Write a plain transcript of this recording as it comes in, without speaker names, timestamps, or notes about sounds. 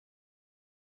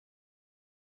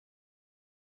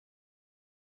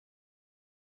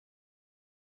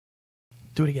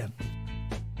Do it again.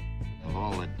 Of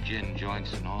all the gin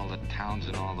joints in all the towns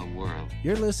in all the world.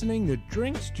 You're listening to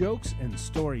Drinks, Jokes, and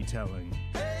Storytelling.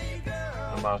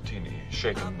 A martini,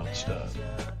 shaken, not stirred.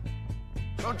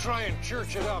 Don't try and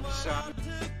church it up, son.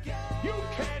 You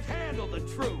can't handle the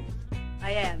truth.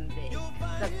 I am big.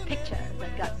 The picture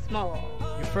that got small.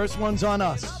 Your first one's on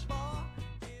us.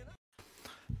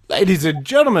 Ladies and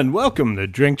gentlemen, welcome to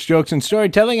Drinks, Jokes, and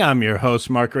Storytelling. I'm your host,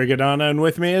 Mark Riccadonna, and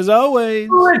with me as always...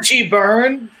 Richie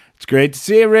Byrne. It's great to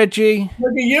see you, Richie.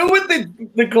 Look at you with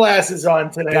the glasses on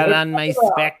today. Got on my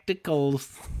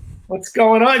spectacles. What's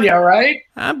going on? You all right?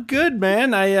 I'm good,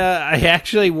 man. I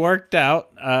actually worked out.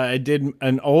 I did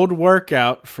an old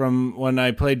workout from when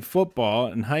I played football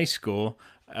in high school.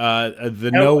 The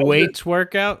no weights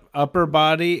workout, upper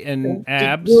body and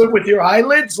abs. Did you do it with your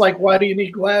eyelids? Like, why do you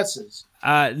need glasses?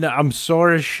 No, I'm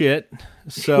sore as shit,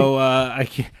 so I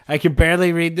can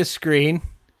barely read the screen.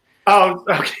 Oh,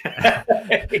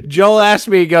 okay. Joel asked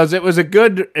me, he goes,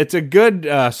 it's a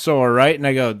good sore, right? And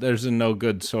I go, there's a no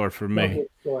good sore for me.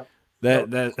 No,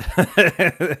 yeah.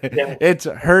 It's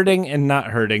hurting and not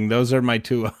hurting. Those are my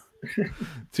two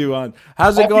on.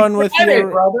 How's it going with you,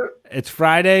 brother? It's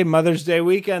Friday. Mother's Day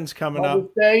weekend's coming Mother's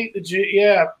up. Day? Did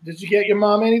you get your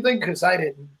mom anything? Because I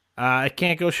didn't. I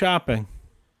can't go shopping.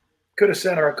 Could have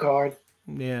sent her a card.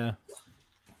 Yeah.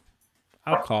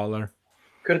 I'll call her.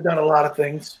 Could have done a lot of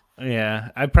things. Yeah.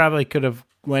 I probably could have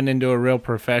went into a real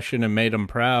profession and made them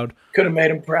proud. Could have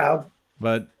made him proud.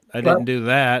 But I didn't do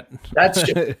that. That's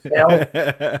just sale.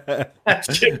 That's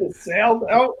just sale,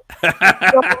 though.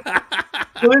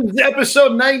 So this is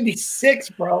episode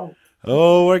 96, bro.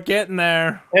 Oh, we're getting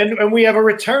there. And we have a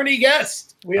returning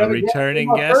guest. We have a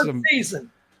returning guest.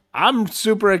 Season. I'm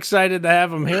super excited to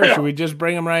have him here. Should we just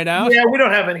bring him right out? Yeah, we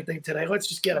don't have anything today. Let's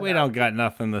just get him We out. don't got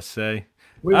nothing to say.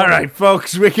 All right,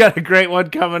 folks, we got a great one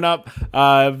coming up.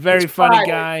 Very funny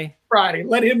guy. Friday.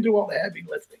 Let him do all the heavy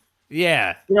lifting.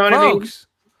 Yeah. You know what I mean?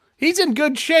 He's in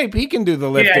good shape. He can do the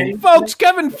lifting. Yeah, folks,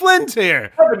 Kevin Flynn's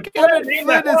here. Kevin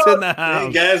Flynn is in the house.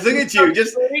 Hey guys, look at you.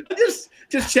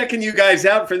 Just checking you guys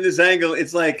out from this angle.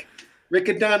 It's like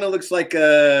Riccadonna looks like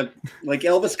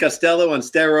Elvis Costello on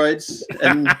steroids,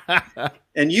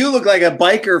 and you look like a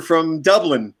biker from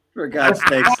Dublin. For God's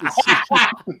sakes,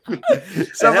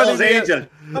 Hell's Angel.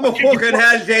 I'm a fucking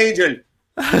Hell's Angel.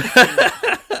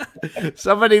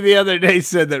 Somebody the other day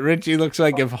said that Richie looks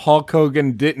like if Hulk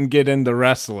Hogan didn't get into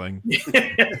wrestling.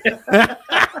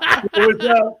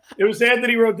 It was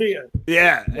Anthony Rodilla.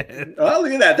 Yeah. Oh,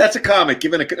 look at that. That's a comic.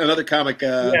 Giving another comic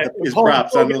his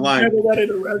props on the line. Never got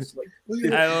into wrestling.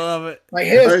 I love it. My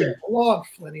hair's getting long,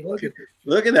 Flinny. Look at this.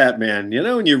 Look at that, man. You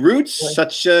know, and your roots,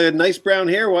 such nice brown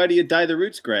hair. Why do you dye the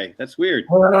roots gray? That's weird.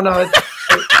 Well, I don't know.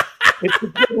 It's a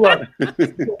good look.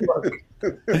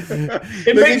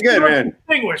 It makes good, me look man.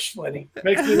 Distinguished, Flinny.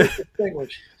 Makes me look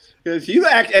distinguished. Because you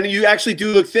actually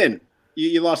do look thin.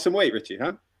 You lost some weight, Richie,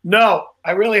 huh? No,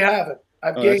 I really haven't.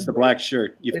 I've gained that's the black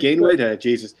shirt. You've gained good. weight,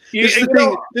 Jesus. This is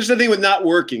the thing with not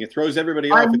working. It throws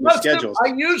everybody off with their schedules.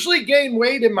 I usually gain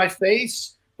weight in my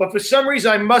face, but for some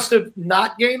reason I must have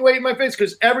not gained weight in my face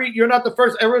because you're not the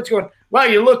first. Everyone's going, "Wow,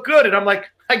 you look good," and I'm like,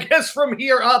 I guess from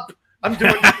here up, I'm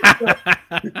doing good.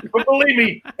 But believe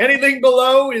me, anything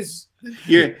below is.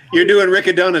 You're doing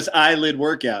Riccadonna's eyelid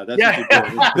workout. That's what you're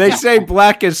doing. They say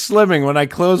black is slimming. When I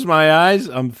close my eyes,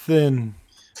 I'm thin.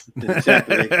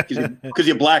 Exactly, because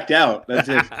you blacked out. That's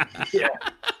it. Yeah,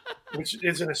 which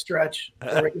isn't a stretch.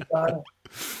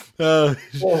 So,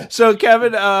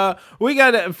 Kevin, we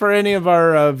got for any of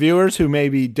our viewers who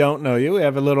maybe don't know you, we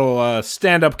have a little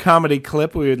stand-up comedy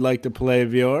clip we would like to play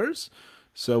of yours.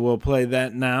 So we'll play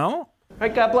that now.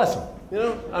 Right, God bless him. You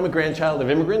know, I'm a grandchild of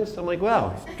immigrants. I'm like,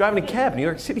 wow, he's driving a cab in New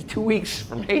York City 2 weeks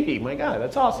from Haiti. My God,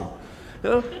 that's awesome. You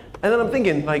know, and then I'm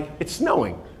thinking, like, it's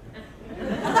snowing. I'm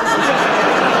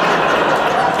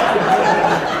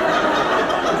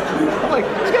like,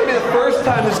 it's gotta be the first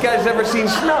time this guy's ever seen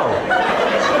snow.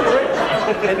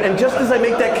 And just as I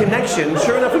make that connection,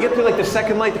 sure enough, we get through like the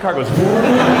second light, the car goes. The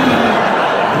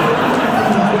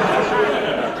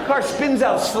car spins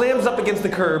out, slams up against the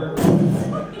curb,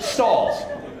 stalls.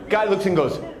 Guy looks and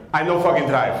goes, I no fucking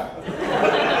drive.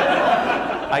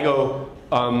 I go,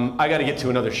 I gotta get to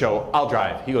another show. I'll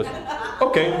drive. He goes,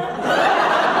 okay.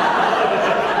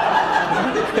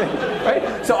 Right?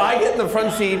 So I get in the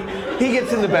front seat, he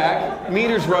gets in the back,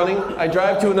 meter's running, I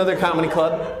drive to another comedy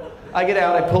club, I get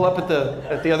out, I pull up at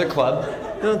the other club,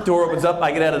 the door opens up,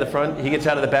 I get out of the front, he gets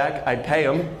out of the back, I pay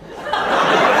him,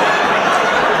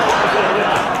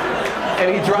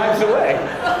 and he drives away.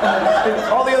 And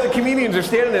all the other comedians are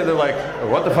standing there, they're like,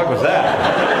 what the fuck was that?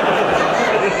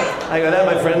 I go, that,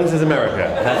 my friends, is America.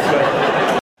 That's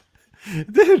what...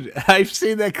 Dude, I've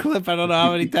seen that clip. I don't know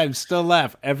how many times. Still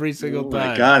laugh every single Oh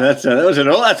time. my God, that's an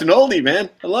oldie, man.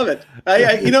 I love it.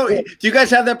 Do you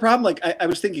guys have that problem? Like I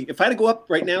was thinking, if I had to go up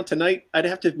right now tonight, I'd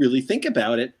have to really think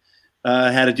about it.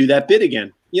 How to do that bit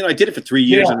again? I did it for 3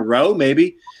 years in a row.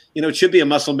 Maybe it should be a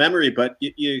muscle memory, but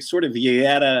you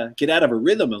gotta get out of a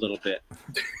rhythm a little bit.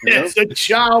 It's a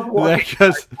child walking.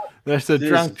 Because there's a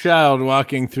drunk child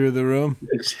walking through the room.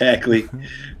 Exactly.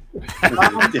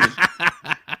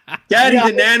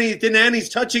 Daddy, the nanny's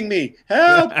touching me.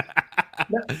 Help!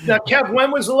 Now, Kev,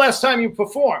 when was the last time you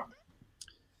performed?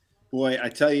 Boy, I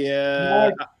tell you,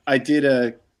 I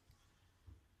did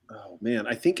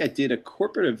I think I did a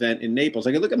corporate event in Naples.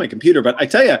 I could look at my computer, but I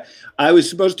tell you, I was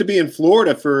supposed to be in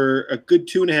Florida for a good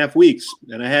 2.5 weeks,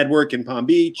 and I had work in Palm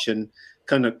Beach and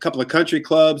kind of a couple of country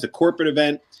clubs, a corporate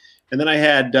event, and then I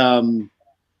had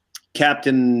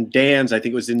Captain Dan's. I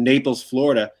think it was in Naples,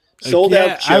 Florida. Sold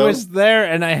out show. I was there,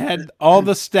 and I had all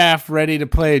the staff ready to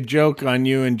play a joke on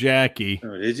you and Jackie.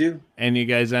 Oh, did you? And you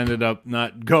guys ended up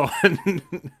not going.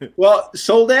 Well,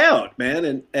 sold out,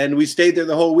 man, and we stayed there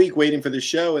the whole week waiting for the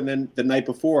show. And then the night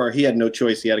before, he had no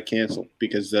choice; he had to cancel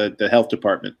because the health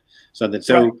department something.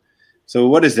 So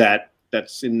what is that?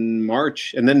 That's in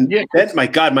March, and then my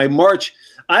God, my March.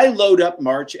 I load up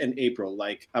March and April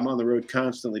like I'm on the road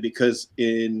constantly because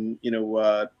in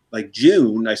like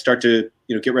June I start to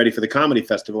get ready for the comedy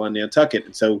festival on Nantucket,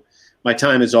 and so my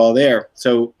time is all there.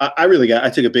 So I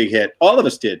took a big hit. All of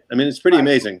us did. I mean, it's pretty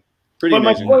amazing. Pretty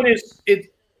amazing. My point is,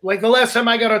 it like the last time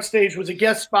I got on stage was a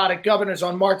guest spot at Governor's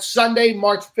on Sunday,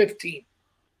 March 15th,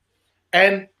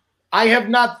 and I have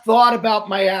not thought about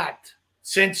my act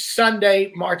since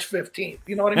Sunday, March 15th.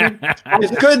 You know what I mean?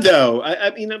 It's good though.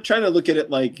 I mean, I'm trying to look at it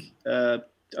like I'm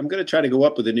going to try to go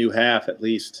up with a new half at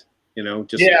least.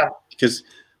 Because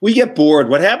we get bored.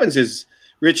 What happens is,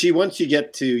 Richie, once you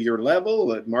get to your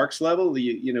level, at Mark's level,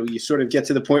 you sort of get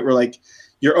to the point where like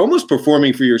you're almost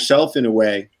performing for yourself in a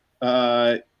way.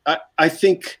 I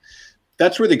think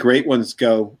that's where the great ones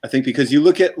go. I think because you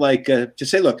look at like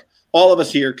just say, look, all of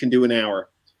us here can do an hour.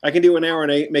 I can do an hour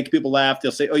and make people laugh.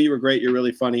 They'll say, "Oh, you were great. You're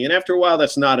really funny." And after a while,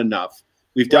 that's not enough.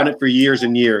 We've done it for years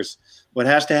and years. What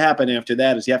has to happen after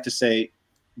that is you have to say,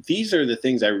 "These are the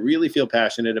things I really feel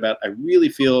passionate about. I really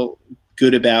feel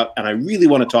good about, and I really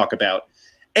want to talk about."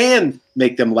 And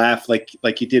make them laugh like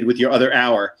you did with your other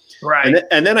hour. Right.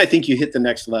 And then I think you hit the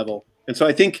next level. And so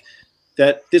I think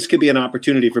that this could be an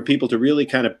opportunity for people to really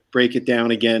kind of break it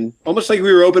down again, almost like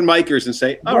we were open micers and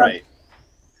say, all right,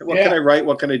 what can I write?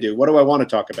 What can I do? What do I want to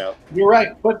talk about? You're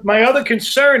right. But my other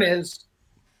concern is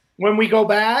when we go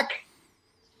back,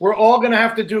 we're all going to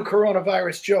have to do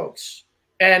coronavirus jokes.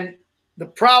 And the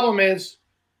problem is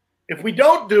if we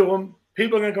don't do them,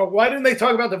 people are going to go, why didn't they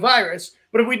talk about the virus?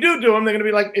 But if we do them, they're going to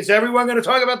be like, is everyone going to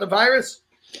talk about the virus?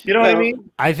 You know what I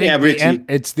mean? I think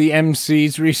it's the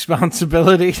MC's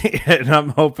responsibility, and I'm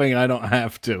hoping I don't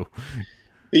have to.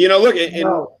 Look,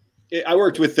 I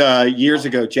worked with years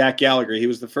ago, Jack Gallagher. He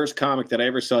was the first comic that I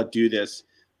ever saw do this,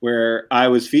 where I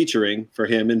was featuring for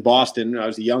him in Boston. I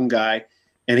was a young guy,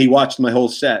 and he watched my whole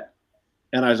set.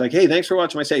 And I was like, hey, thanks for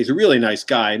watching my set. He's a really nice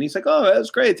guy. And he's like, oh, that was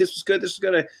great. This was good. This was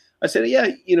good. I said, yeah,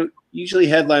 usually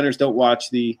headliners don't watch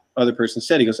the other person's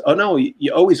set. He goes, oh, no,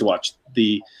 you always watch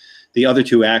the other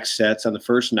two act sets on the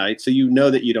first night. So you know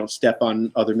that you don't step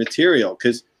on other material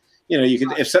because, you can,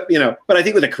 but I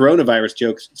think with the coronavirus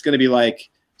jokes, it's going to be like,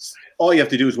 all you have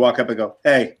to do is walk up and go,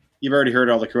 hey, you've already heard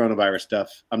all the coronavirus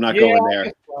stuff. I'm not going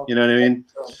there. You know what I mean?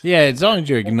 Yeah, as long as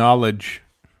you acknowledge.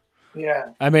 Yeah.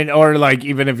 I mean, or like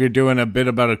even if you're doing a bit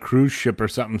about a cruise ship or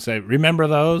something, say, remember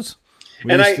those?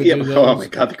 Oh my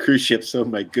God, the cruise ships. Oh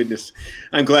my goodness.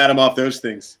 I'm glad I'm off those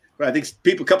things. But I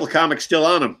think a couple of comics still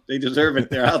on them. They deserve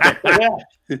it. They're out there.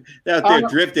 They're out there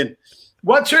drifting.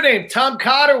 What's her name? Tom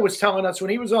Cotter was telling us when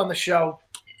he was on the show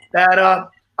that,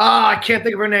 I can't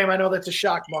think of her name. I know that's a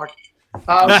shock mark.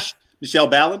 Michelle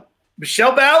Ballin?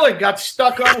 Michelle Ballin got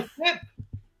stuck on a ship.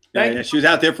 Yeah, she was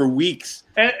out there for weeks.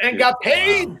 And got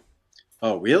paid.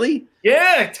 Oh, really?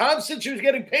 Yeah, Tom said she was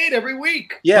getting paid every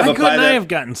week. Yeah, why couldn't I have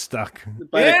gotten stuck?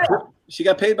 She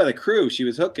got paid by the crew. She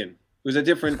was hooking. It was a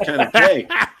different kind of pay.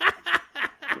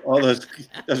 All those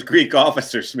Greek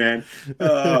officers, man.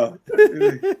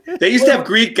 They used to have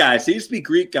Greek guys. There used to be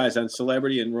Greek guys on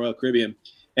Celebrity and Royal Caribbean,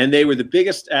 and they were the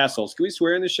biggest assholes. Can we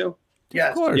swear in this show?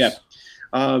 Yes. Of course. Yeah.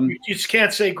 You just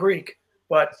can't say Greek,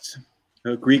 but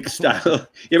Greek style.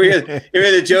 You ever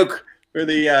hear the joke where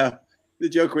the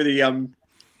joke where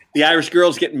the Irish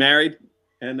girls getting married?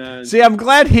 And see, I'm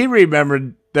glad he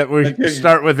remembered that we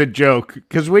start with a joke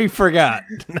because we forgot.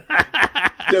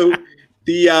 So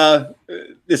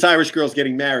this Irish girl's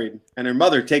getting married, and her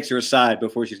mother takes her aside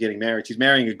before she's getting married. She's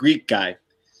marrying a Greek guy.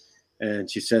 And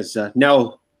she says,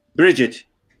 "No, Bridget,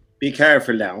 be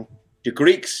careful now. The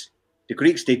Greeks,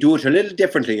 they do it a little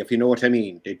differently, if you know what I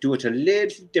mean. They do it a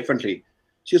little differently."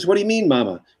 She says, "What do you mean,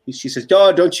 Mama?" She says,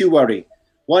 "Oh, don't you worry.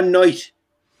 One night,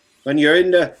 when you're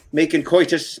in the making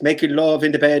coitus, making love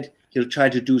in the bed, he'll try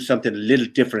to do something a little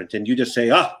different. And you just say,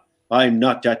 I'm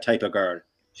not that type of girl."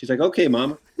 She's like, "Okay,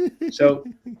 Mama." So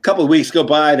a couple of weeks go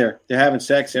by. They're having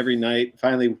sex every night.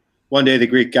 Finally, one day the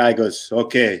Greek guy goes,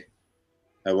 "Okay,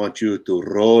 I want you to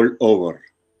roll over."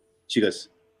 She goes,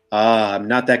 "I'm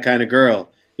not that kind of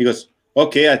girl." He goes,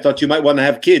 "Okay, I thought you might want to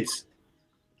have kids."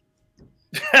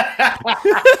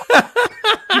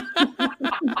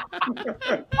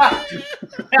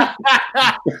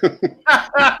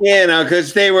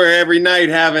 Because they were every night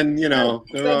having, the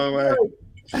wrong way.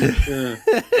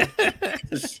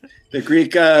 The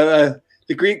Greek,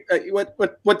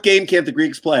 what game can't the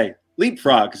Greeks play?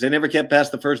 Leapfrog, because they never get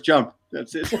past the first jump.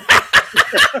 That's it.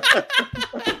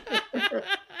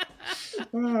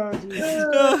 All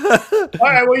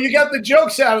right, well, you got the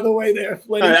jokes out of the way there,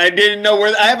 Flynn. I didn't know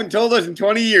where. I haven't told those in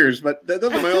 20 years, but those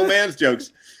are my old man's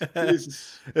jokes.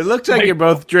 It looks like you're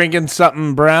both drinking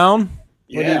something brown.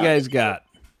 What do you guys got?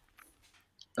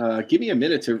 Give me a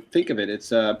minute to think of it. It's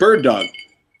Bird Dog.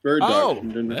 Bird Dog.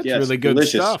 That's really good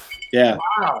delicious stuff. Yeah.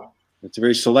 Wow. It's a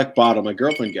very select bottle. My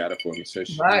girlfriend got it for me. So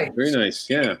Nice. Very nice.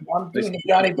 Yeah. I'm doing the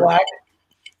Johnny Black.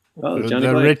 Oh, The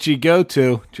Black. Richie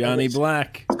go-to, Johnny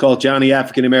Black. It's called Johnny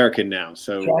African American now.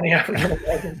 So Johnny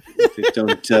African.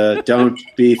 don't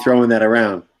be throwing that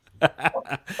around.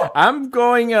 I'm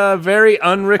going very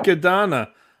unriccadonna.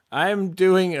 I'm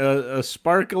doing a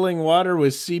sparkling water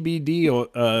with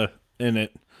CBD in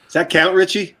it. Does that count,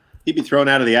 Richie? He'd be thrown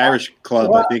out of the Irish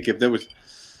club, I think, if there was.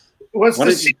 What's the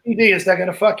CBD? Is that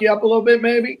going to fuck you up a little bit,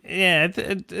 maybe? Yeah,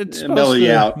 it's supposed mellow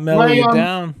you out. Mellow you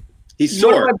down. He's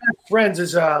sore. One of my best friends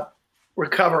is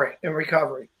recovery,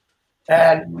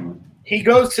 and he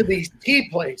goes to these tea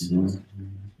places.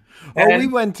 Oh, we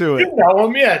went to it. You know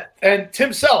him, yeah. And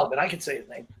Tim Sullivan, I can say his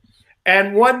name.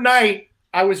 And one night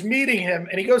I was meeting him,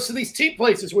 and he goes to these tea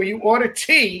places where you order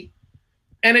tea,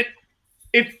 and it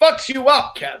fucks you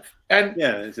up, Kev. And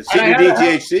yeah, is it CBD,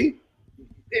 THC?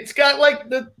 It's got like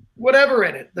the whatever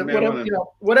in it,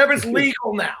 whatever's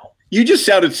legal now. You just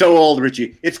sounded so old,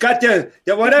 Richie. It's got the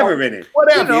whatever in it.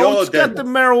 Whatever. It's got the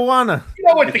marijuana. You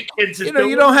know what the kids is doing.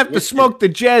 You don't have to smoke the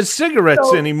jazz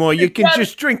cigarettes anymore. You can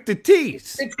just drink the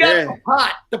teas. It's got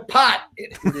the pot.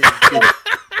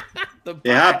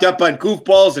 They hopped up on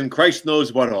goofballs and Christ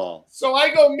knows what all. So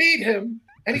I go meet him,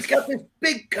 and he's got this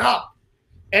big cup.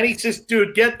 And he says,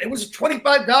 "Dude, it was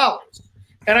 $25."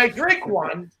 And I drink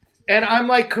one, and I'm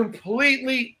like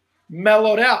completely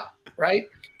mellowed out, right?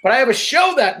 But I have a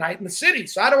show that night in the city,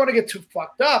 so I don't want to get too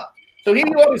fucked up. So he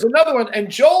orders another one, and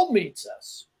Joel meets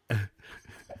us.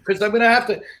 Because I'm going to have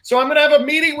to. So I'm going to have a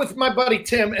meeting with my buddy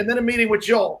Tim, and then a meeting with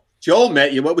Joel. Joel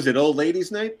met you. What was it, old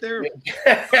ladies' night there?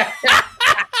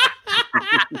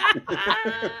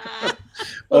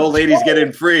 Old ladies get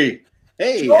in free.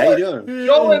 Hey, Joel, how you doing?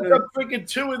 Joel ended up drinking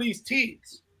 2 of these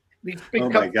teas. These big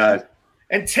cups. My God.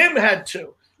 And Tim had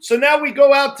 2. So now we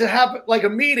go out to have like a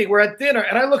meeting. We're at dinner,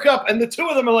 and I look up, and the 2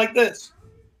 of them are like this.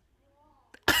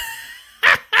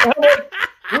 I'm like,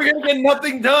 we're gonna get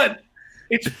nothing done.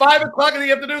 It's 5 o'clock in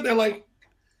the afternoon. They're like,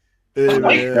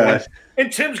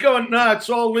 and Tim's going, "Nah,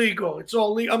 it's all legal. It's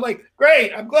all legal." I'm like,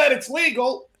 "Great. I'm glad it's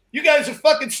legal. You guys are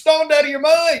fucking stoned out of your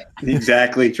mind."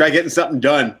 Exactly. Try getting something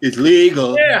done. It's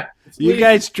legal. Yeah. You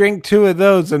guys drink 2 of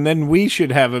those, and then we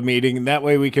should have a meeting, and that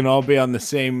way we can all be on the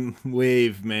same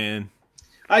wave, man.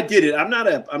 I did it. I'm not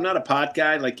a pot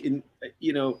guy. Like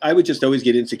I would just always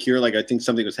get insecure. Like I think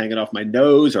something was hanging off my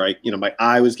nose, or my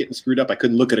eye was getting screwed up. I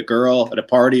couldn't look at a girl at a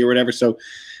party or whatever. So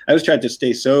I was trying to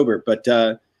stay sober. But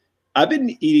I've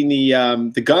been eating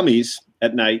the gummies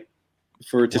at night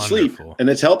to sleep, and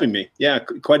it's helping me. Yeah,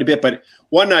 quite a bit. But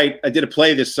one night I did a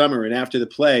play this summer, and after the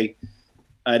play,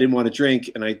 I didn't want to drink,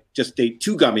 and I just ate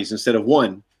 2 gummies instead of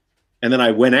 1, and then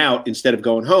I went out instead of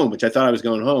going home, which I thought I was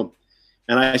going home.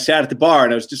 And I sat at the bar,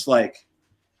 and I was just like,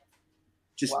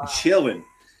 chilling.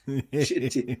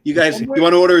 You guys, you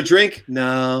want to order a drink?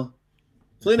 No.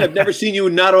 Flynn, I've never seen you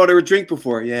not order a drink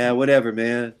before. Yeah, whatever,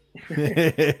 man.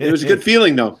 It was a good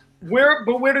feeling, though. Where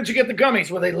did you get the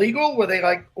gummies? Were they legal? Were they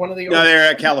like one of the? No,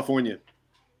 they're at California.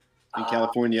 In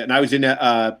California, and I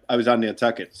was on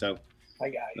Nantucket, so. I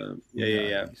got you.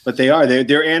 Yeah. But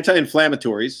they're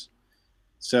anti-inflammatories.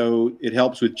 So it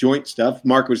helps with joint stuff.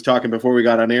 Mark was talking before we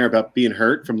got on air about being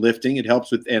hurt from lifting. It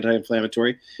helps with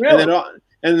anti-inflammatory. Really?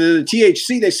 And then the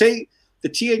THC, they say the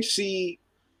THC,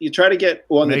 you try to get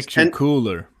one makes you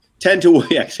cooler. 10 to 1.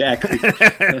 Yeah, exactly.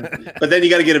 But then you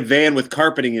got to get a van with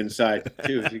carpeting inside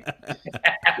too.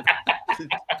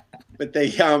 But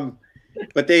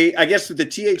they, I guess with the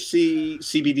THC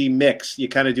CBD mix, you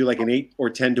kind of do like an 8 or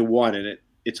 10 to 1, and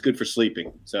it's good for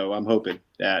sleeping. So I'm hoping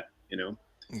that,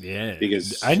 Yeah,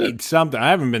 because I need something. I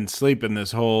haven't been sleeping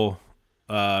this whole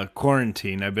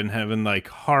quarantine. I've been having like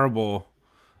horrible,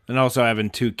 and also having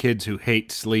 2 kids who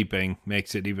hate sleeping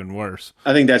makes it even worse.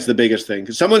 I think that's the biggest thing.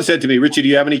 'Cause someone said to me, Richie, do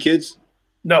you have any kids?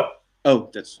 No.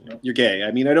 Oh, you're gay.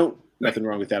 I mean, nothing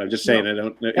wrong with that. I'm just saying I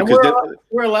don't know. And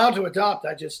we're allowed to adopt.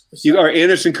 You are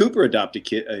Anderson Cooper adopted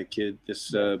a kid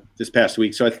this past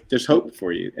week, so there's hope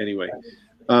for you anyway.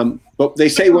 But they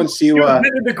say once you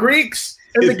the Greeks.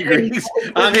 And the Greeks.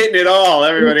 I'm hitting it all,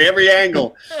 everybody, every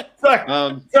angle. Look,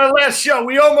 it's our last show.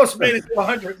 We almost made it to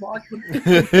 100, Mark.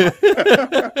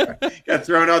 Got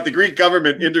thrown out. The Greek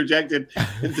government interjected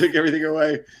and took everything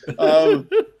away.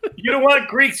 You don't want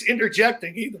Greeks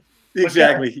interjecting either.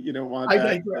 Exactly. You don't want that.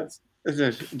 I digress.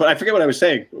 But I forget what I was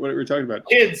saying. What we were talking about.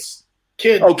 Kids.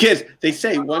 Oh, kids. They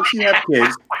say once you have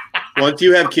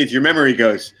kids, your memory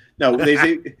goes. No, they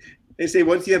say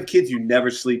once you have kids, you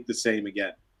never sleep the same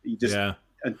again. You just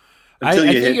I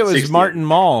think it was 60. Martin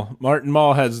Mull. Martin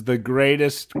Mull has the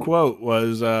greatest quote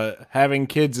was having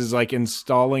kids is like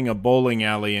installing a bowling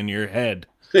alley in your head.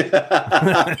 He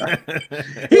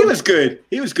was good.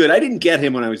 I didn't get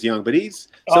him when I was young, but he's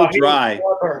so dry.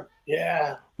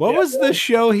 Yeah. What was the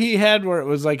show he had where it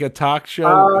was like a talk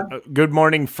show? Good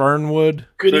Morning Fernwood.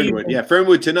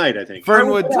 Fernwood Tonight, I think.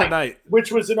 Fernwood Tonight.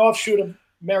 Which was an offshoot of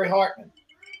Mary Hartman.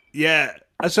 Yeah.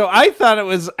 So I thought it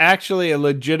was actually a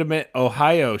legitimate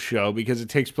Ohio show because it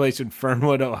takes place in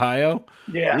Fernwood, Ohio.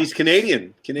 Yeah. And he's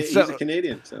Canadian. He's a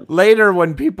Canadian. So. Later,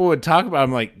 when people would talk about it,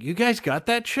 I'm like, you guys got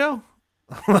that show?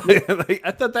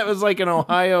 I thought that was like an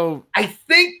Ohio. I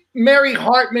think Mary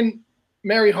Hartman,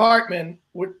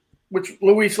 which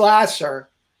Louise Lasser,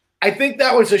 I think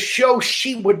that was a show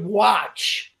she would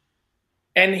watch.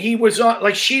 And he was on,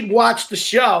 like, she'd watch the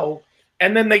show,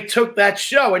 and then they took that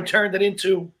show and turned it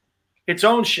into its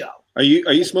own show. Are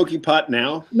you smoking pot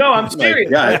now? No, I'm serious.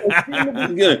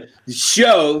 The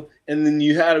show, and then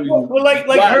you had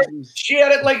she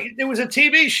had it like it was a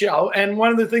TV show, and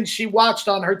one of the things she watched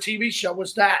on her TV show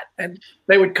was that, and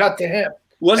they would cut to him.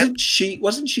 Wasn't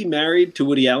she married to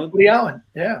Woody Allen? Woody Allen,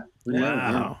 yeah.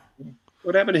 Wow.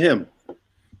 What happened to him?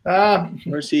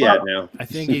 Where's he at now? I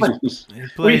think he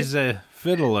plays a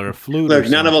fiddle or a flute. Look,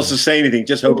 none of us will say anything.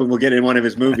 Just hoping we'll get in one of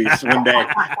his movies one day.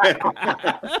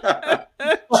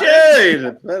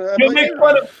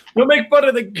 You'll make fun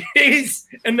of the gays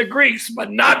and the Greeks,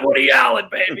 but not Woody Allen,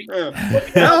 baby.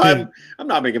 No, I'm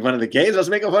not making fun of the gays. I was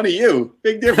making fun of you.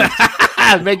 Big difference.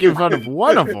 Making fun of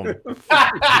one of them.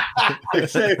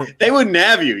 They wouldn't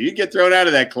have you. You'd get thrown out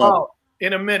of that club. Oh,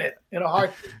 in a minute, in a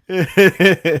heartbeat. Who's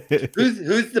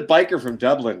the biker from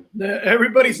Dublin?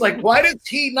 Everybody's like, why does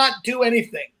he not do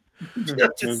anything?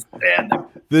 Just stand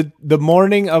there. The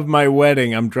morning of my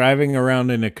wedding, I'm driving around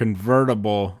in a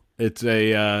convertible. It's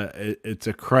a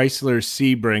Chrysler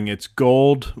Sebring. It's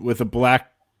gold with a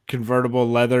black convertible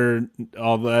leather,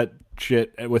 all that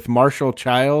shit with Marshall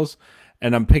Childs,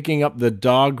 and I'm picking up the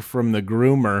dog from the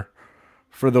groomer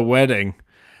for the wedding,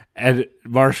 and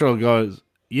Marshall goes,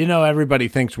 "You know, everybody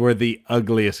thinks we're the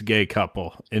ugliest gay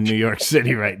couple in New York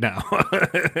City right now."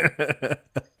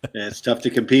 Yeah, it's tough to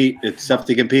compete. I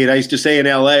used to say in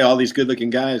LA, all these good-looking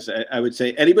guys, I would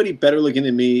say anybody better looking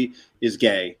than me is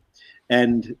gay.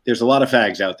 And there's a lot of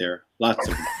fags out there. Lots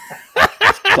of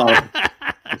them.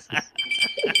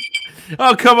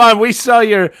 Oh, come on. We saw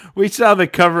the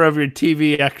cover of your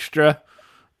TV Extra.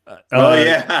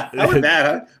 Yeah. How was that,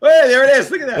 huh? Oh, there it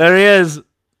is. Look at that. There he is.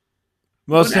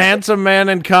 Most handsome man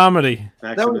in comedy.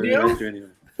 That was you?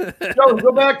 Joe,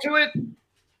 go back to it.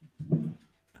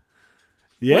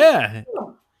 Yeah.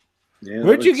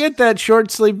 Where'd you get that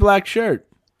short sleeve black shirt?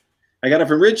 I got it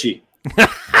from Richie.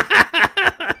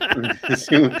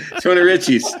 It's one of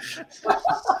Richie's.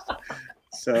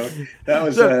 So that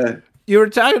was. You were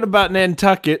talking about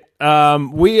Nantucket.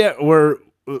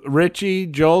 Richie,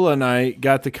 Joel, and I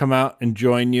got to come out and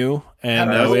join you,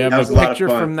 and we have a picture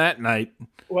from that night.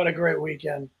 What a great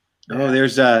weekend! Oh,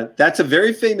 that's a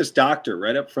very famous doctor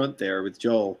right up front there with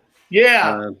Joel.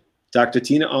 Yeah. Dr.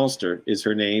 Tina Alster is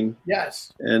her name.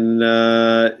 Yes. And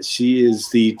she is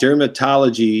the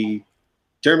dermatologist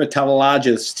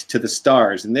to the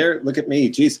stars. And there, look at me.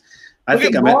 Jeez. I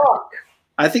think I'm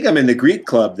in the Greek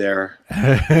club there.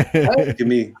 Look at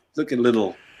me. Looking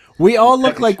little. We all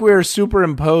look like we were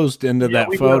superimposed into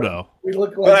that photo. We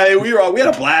look like we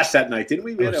had a blast that night, didn't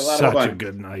we? We had a lot of fun. Such a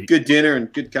good night. Good dinner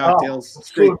and good cocktails.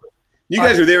 It's great. You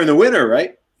guys were there in the winter,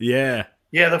 right? Yeah.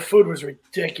 Yeah, the food was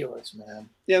ridiculous, man.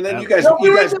 Yeah, and then Yeah. you guys, No, we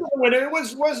you were guys, in the winter. It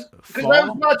was because I was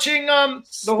Fall? watching the horse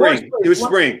spring. race. It was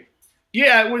spring.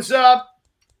 Yeah, it was. I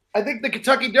think the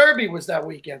Kentucky Derby was that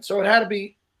weekend, so it had to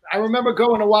be. I remember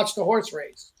going to watch the horse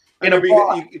race. I remember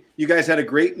you guys had a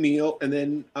great meal, and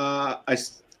then I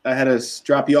had to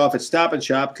drop you off at Stop and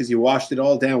Shop because you washed it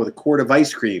all down with a quart of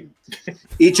ice cream,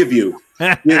 each of you.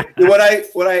 What I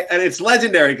and it's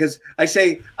legendary because I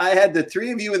say I had the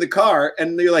three of you in the car,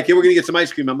 and you're like, "Yeah, we're gonna get some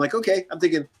ice cream." I'm like, "Okay." I'm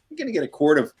thinking you're gonna get a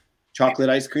quart of chocolate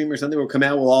ice cream or something. We'll come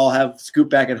out. We'll all have scoop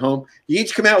back at home. You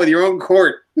each come out with your own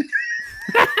quart.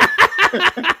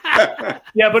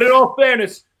 Yeah, but in all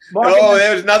fairness, Mark,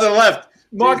 There was nothing left.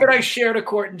 Mark and I shared a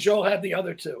quart, and Joel had the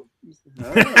other two.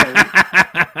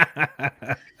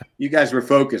 You guys were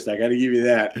focused. I got to give you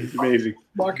that. It's amazing.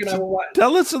 Mark and I were watching.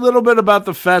 Tell us a little bit about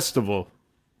the festival.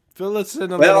 Fill us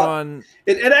in a little on.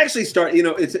 It actually started.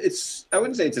 It's. I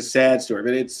wouldn't say it's a sad story,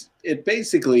 but it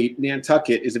basically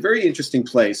Nantucket is a very interesting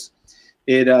place.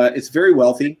 It's very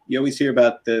wealthy. You always hear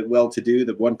about the well-to-do,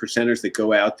 the 1%ers that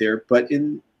go out there, but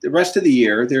in the rest of the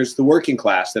year, there's the working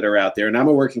class that are out there, and I'm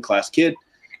a working class kid.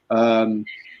 When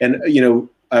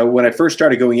I first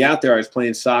started going out there, I was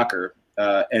playing soccer,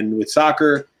 and with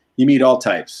soccer, you meet all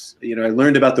types. I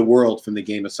learned about the world from the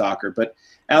game of soccer, but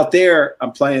out there,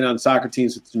 I'm playing on soccer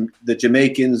teams with the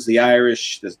Jamaicans, the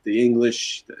Irish, the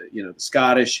English, the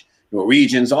Scottish,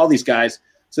 Norwegians, all these guys.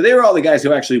 So they were all the guys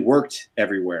who actually worked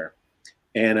everywhere.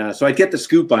 And so I'd get the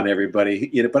scoop on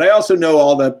everybody, but I also know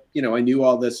I knew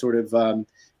all the sort of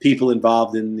people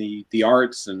involved in the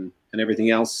arts and everything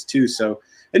else too. So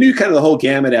I knew kind of the whole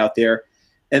gamut out there.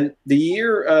 And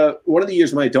one of the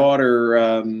years my daughter,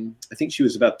 I think she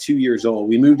was about 2 years old,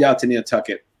 we moved out to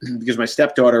Nantucket because my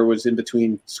stepdaughter was in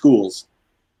between schools.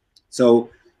 So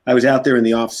I was out there in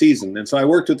the off season. And so I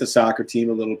worked with the soccer team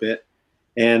a little bit,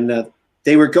 and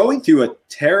they were going through a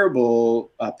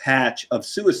terrible patch of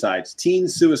suicides, teen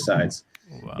suicides.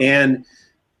 Wow. And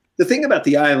the thing about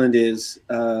the island is,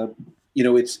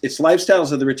 it's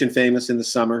lifestyles of the rich and famous in the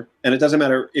summer. And it doesn't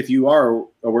matter if you are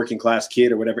a working class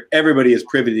kid or whatever, everybody is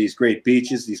privy to these great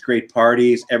beaches, these great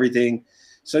parties, everything.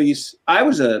 So I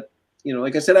was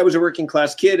like I said, I was a working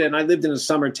class kid, and I lived in a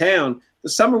summer town. The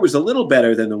summer was a little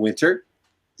better than the winter.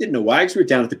 Didn't know why, because we were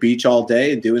down at the beach all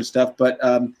day and doing stuff. But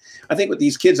I think with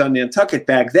these kids on Nantucket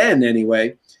back then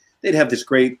anyway, they'd have this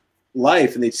great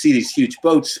life, and they'd see these huge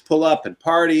boats pull up and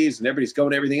parties, and everybody's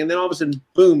going to everything. And then all of a sudden,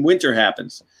 boom, winter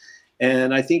happens.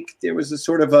 And I think there was a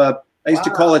sort of I used to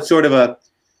call it sort of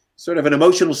an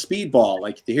emotional speedball.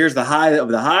 Like here's the high of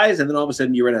the highs, and then all of a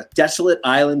sudden you're in a desolate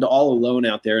island all alone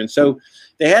out there. And so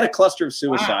they had a cluster of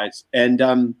suicides.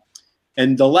 Wow.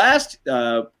 And the last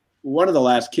one of the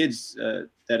last kids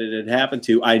that it had happened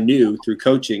to, I knew through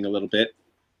coaching a little bit,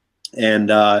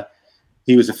 and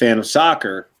he was a fan of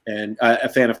soccer and a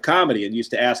fan of comedy, and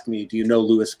used to ask me, "Do you know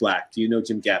Lewis Black? Do you know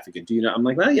Jim Gaffigan? Do you know?" I'm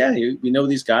like, "Well, yeah, we know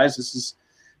these guys.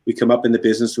 We come up in the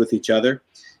business with each other."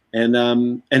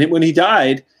 And when he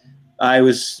died, I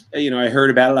was, I heard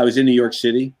about it. I was in New York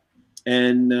City,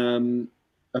 and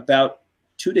about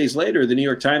 2 days later, the New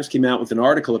York Times came out with an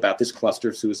article about this cluster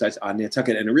of suicides on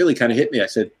Nantucket, and it really kind of hit me. I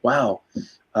said, "Wow,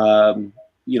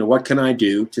 what can I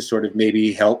do to sort of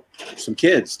maybe help some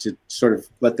kids, to sort of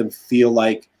let them feel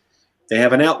like they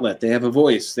have an outlet, they have a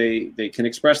voice, they can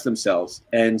express themselves?"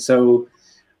 And so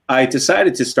I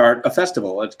decided to start a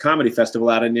festival, a comedy festival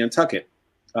out in Nantucket,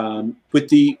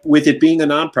 with it being a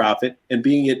nonprofit and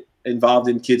being involved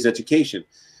in kids' education.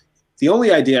 The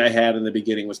only idea I had in the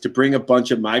beginning was to bring a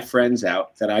bunch of my friends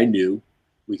out that I knew.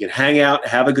 We could hang out,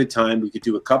 have a good time. We could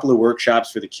do a couple of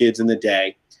workshops for the kids in the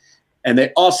day. And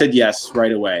they all said yes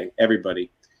right away, everybody.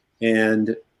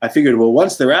 And I figured, well,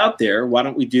 once they're out there, why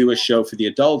don't we do a show for the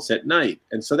adults at night?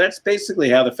 And so that's basically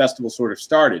how the festival sort of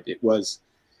started. It was,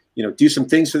 do some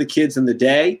things for the kids in the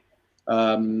day,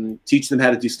 teach them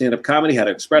how to do stand-up comedy, how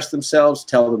to express themselves,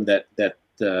 tell them that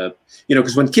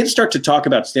because when kids start to talk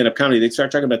about stand-up comedy, they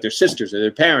start talking about their sisters or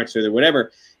their parents or their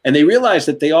whatever, and they realize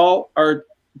that they all are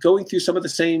going through some of the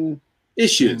same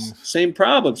issues, same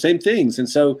problems, same things. And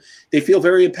so they feel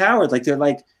very empowered. Like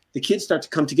the kids start to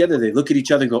come together. They look at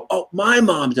each other and go, "Oh, my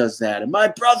mom does that. And my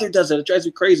brother does that. It drives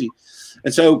me crazy."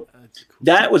 And so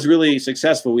that was really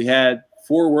successful. We had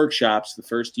 4 workshops the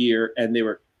first year, and they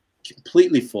were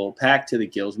completely full, packed to the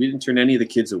gills. We didn't turn any of the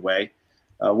kids away.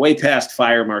 Way past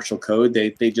fire marshal code.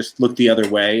 They just looked the other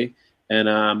way. And,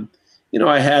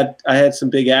 I had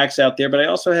some big acts out there, but I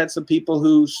also had some people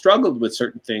who struggled with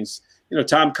certain things.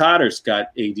 Tom Cotter's got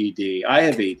ADD. I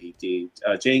have ADD.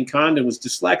 Jane Condon was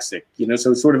dyslexic,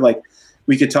 so it's sort of like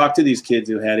we could talk to these kids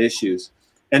who had issues.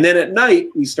 And then at night,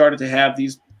 we started to have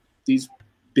these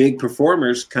big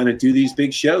performers kind of do these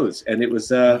big shows. And it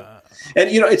was, and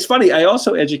it's funny. I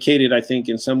also educated, I think,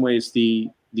 in some ways, the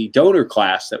donor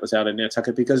class that was out in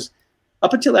Nantucket, because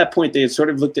up until that point, they had sort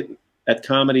of looked at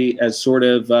comedy as sort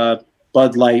of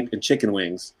Bud Light and chicken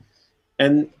wings.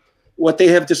 And what they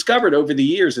have discovered over the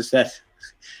years is that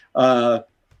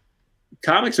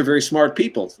comics are very smart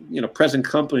people, present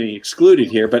company excluded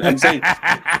here. But I'm saying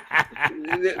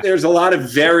there's a lot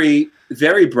of very,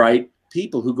 very bright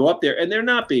people who go up there, and they're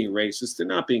not being racist, they're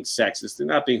not being sexist, they're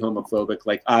not being homophobic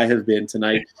like I have been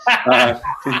tonight.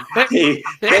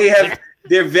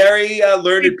 They're very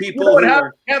learned people. You know what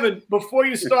happened, Kevin? Before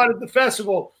you started the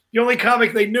festival, the only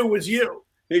comic they knew was you.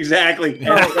 Exactly.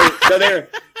 So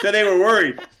they were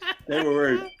worried. They were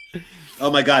worried.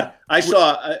 Oh my God! I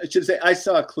saw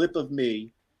a clip of me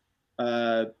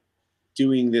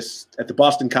doing this at the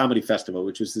Boston Comedy Festival,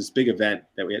 which was this big event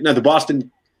that we had. No, the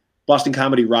Boston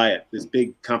Comedy Riot, this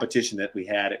big competition that we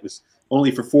had. It was only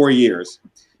for 4 years,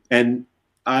 and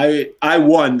I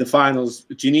won the finals.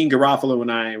 Janine Garofalo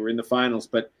and I were in the finals,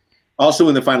 but also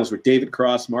in the finals were David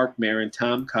Cross, Mark Maron,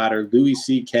 Tom Cotter, Louis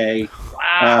C.K., Nick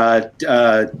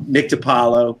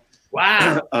DiPaolo.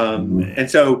 Wow! And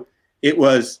so it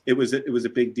was a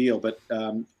big deal. But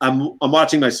I'm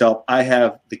watching myself. I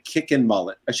have the kickin'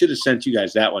 mullet. I should have sent you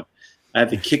guys that one. I have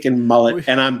the kickin' mullet,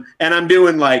 and I'm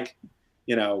doing like,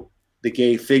 the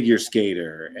gay figure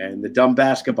skater and the dumb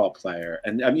basketball player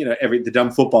and the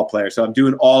dumb football player. So I'm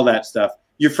doing all that stuff.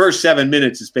 Your first 7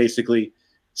 minutes is basically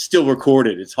still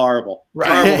recorded. It's horrible. Right.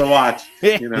 It's horrible to watch.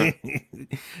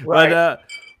 Right. But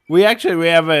we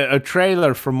have a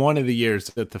trailer from one of the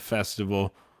years at the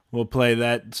festival. We'll play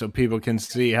that so people can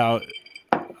see how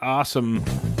awesome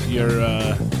your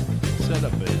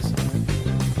setup is.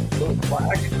 Little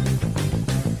black.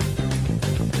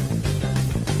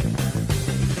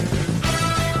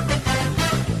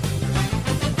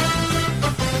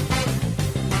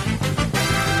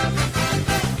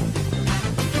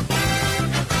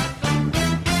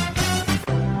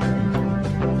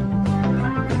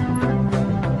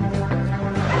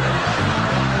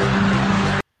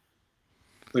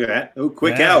 Look at that. Oh,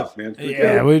 quick out, man.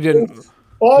 We didn't.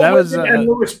 That was and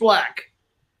Louis Black.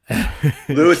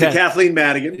 Louis and Kathleen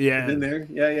Madigan. Yeah. In there.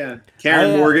 Yeah.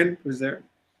 Karen Morgan was there.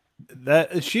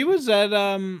 She was up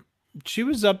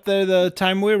there the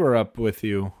time we were up with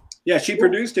you. Yeah, she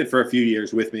produced it for a few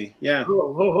years with me. Yeah.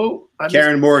 Who?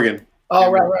 Karen Morgan. Oh,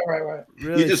 right.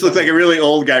 Really, you just look like a really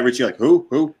old guy, Richie. Like, who?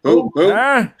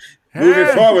 Moving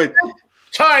forward.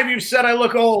 Time you said I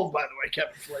look old, by the way,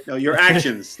 Kevin Flake. No, your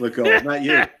actions look old, not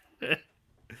you.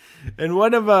 And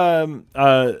one of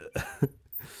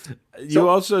you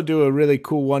also do a really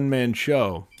cool one-man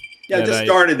show. Yeah, I just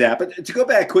started that. But to go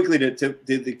back quickly to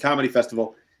the comedy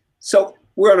festival, so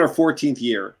we're on our 14th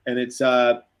year, and it's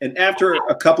and after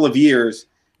a couple of years,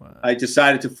 I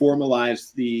decided to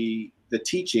formalize the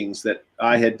teachings that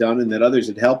I had done and that others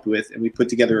had helped with, and we put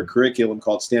together a curriculum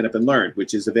called Stand Up and Learn,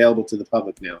 which is available to the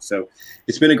public now. So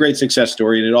it's been a great success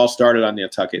story, and it all started on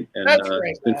Nantucket, and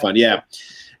it's been fun. Yeah,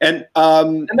 and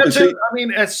that's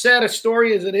as sad a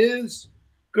story as it is,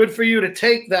 good for you to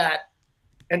take that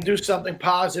and do something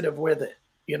positive with it.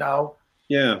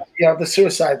 Yeah. The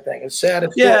suicide thing is sad.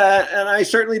 And I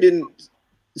certainly didn't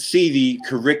see the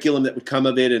curriculum that would come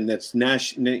of it, and that's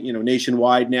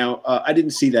nationwide now. I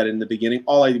didn't see that in the beginning.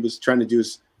 All I was trying to do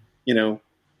is,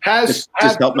 just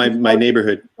help my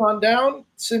neighborhood. Gone down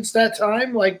since that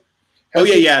time,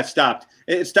 it stopped.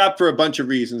 It stopped for a bunch of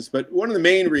reasons, but one of the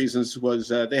main reasons was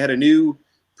they had a new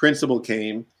principal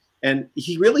came, and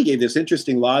he really gave this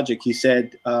interesting logic. He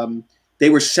said they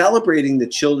were celebrating the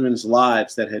children's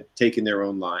lives that had taken their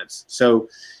own lives. So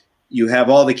you have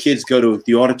all the kids go to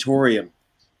the auditorium,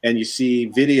 and you see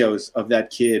videos of that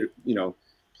kid,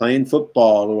 playing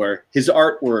football or his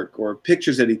artwork or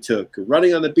pictures that he took or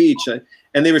running on the beach.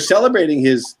 And they were celebrating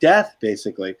his death,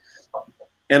 basically.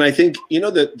 And I think,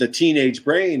 the teenage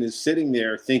brain is sitting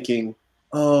there thinking,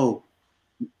 oh,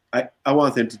 I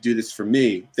want them to do this for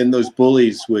me. Then those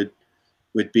bullies would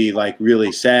be like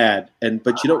really sad.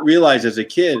 But you don't realize as a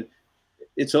kid,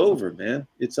 it's over, man.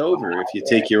 It's over if you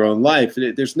take your own life.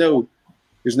 There's no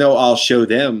I'll show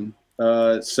them.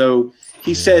 So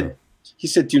he said,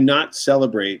 do not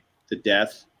celebrate the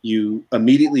death. You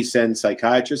immediately send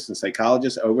psychiatrists and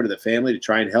psychologists over to the family to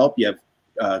try and help. You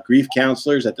have grief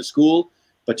counselors at the school,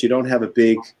 but you don't have a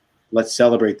big, let's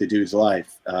celebrate the dude's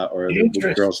life or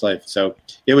the girl's life. So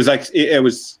it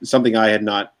was something I had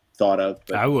not thought of.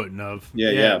 But I wouldn't have.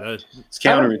 Yeah. It's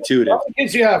counterintuitive. How many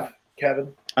kids do you have,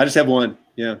 Kevin? I just have one.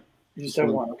 Yeah. You just have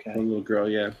one. Okay. One little girl.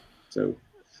 Yeah. So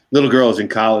little girl is in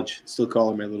college. Still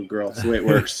call her my little girl. That's the way it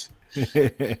works.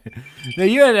 Now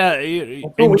you had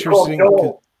interesting.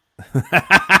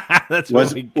 That's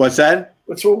what's that?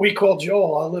 That's what we call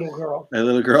Joel, a little girl. A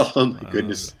little girl. Oh my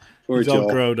goodness. Poor He's Joel. all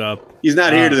grown up. He's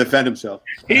not here to defend himself.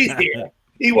 He's here.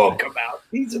 He won't come out.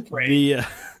 He's afraid.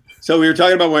 So we were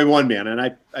talking about my one man, and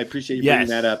I appreciate you bringing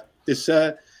that up. This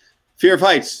Fear of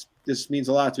Heights. This means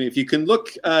a lot to me. If you can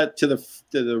look to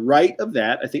the right of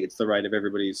that, I think it's the right of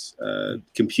everybody's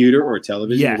computer or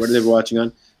television, or whatever they're watching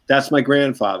on. That's my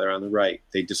grandfather on the right.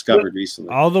 They discovered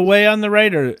recently. All the way on the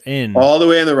right or in? All the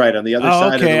way on the right, on the other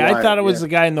side of the wire. I thought it was the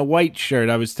guy in the white shirt.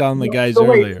 I was telling the guys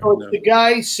earlier. So the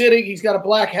guy sitting, he's got a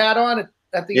black hat on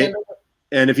at the end of it.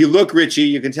 And if you look, Richie,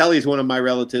 you can tell he's one of my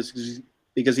relatives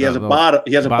because he has a bottle.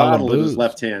 He has a bottle in his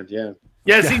left hand. Yeah.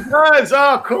 Yes, he does.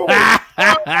 Oh, cool.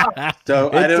 So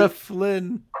it's a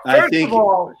Flynn. First of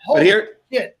all, but here,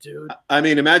 dude. I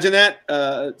mean, imagine that.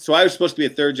 So I was supposed to be a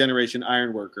third generation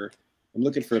iron worker. I'm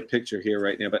looking for a picture here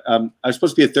right now, but I was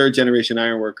supposed to be a third generation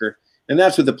iron worker, and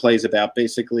that's what the play's about.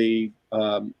 Basically,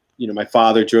 my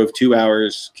father drove 2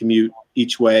 hours commute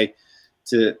each way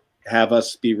to have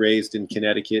us be raised in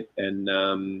Connecticut,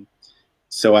 and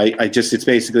so it's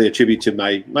basically a tribute to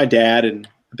my dad and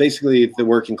basically the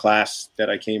working class that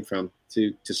I came from.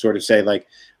 To sort of say, like,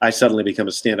 I suddenly become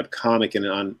a stand-up comic,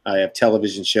 and I have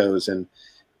television shows, and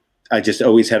I just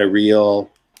always had a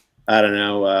real, I don't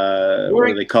know, what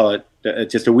do they call it?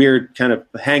 Just a weird kind of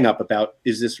hang up about,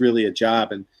 is this really a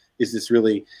job? And is this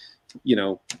really,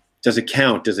 does it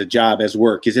count as a job, as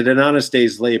work? Is it an honest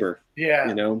day's labor?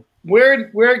 Yeah. Where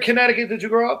in Connecticut did you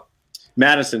grow up?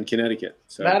 Madison, Connecticut.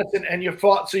 So. Madison, and your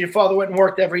father went and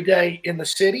worked every day in the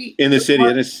city? In the city,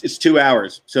 and it's 2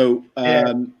 hours. So,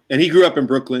 and he grew up in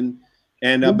Brooklyn.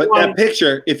 And but that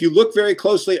picture, if you look very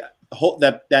closely,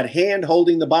 that hand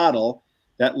holding the bottle,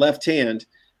 that left hand,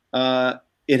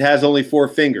 it has only 4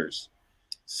 fingers.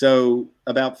 So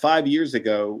about 5 years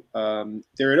ago,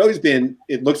 there had always been,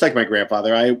 it looks like my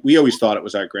grandfather. We always thought it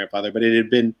was our grandfather, but it had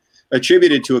been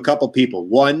attributed to a couple people.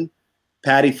 One,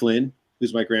 Patty Flynn,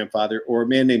 who's my grandfather, or a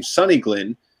man named Sonny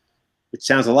Glynn, which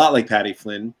sounds a lot like Patty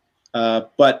Flynn.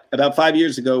 But about 5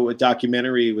 years ago, a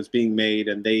documentary was being made,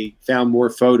 and they found more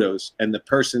photos. And the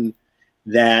person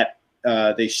that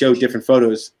they showed different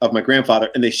photos of my grandfather,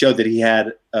 and they showed that he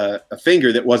had a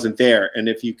finger that wasn't there. And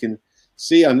if you can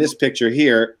see on this picture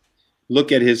here,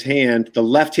 look at his hand, the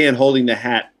left hand holding the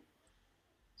hat.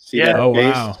 See that? Oh,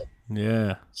 wow.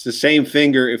 Yeah. It's the same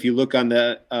finger. If you look on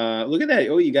the, look at that.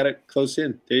 Oh, you got it close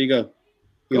in. There you go.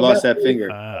 You lost that finger.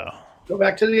 Wow. Go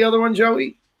back to the other one,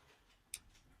 Joey.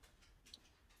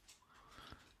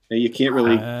 Now, you can't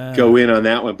really go in on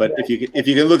that one, but if you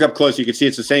can look up close, you can see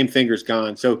it's the same finger's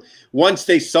gone. So once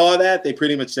they saw that, they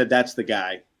pretty much said that's the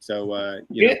guy. So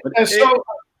so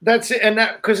that's it, and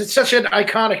that because it's such an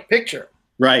iconic picture,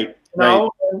 right? Right.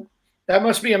 That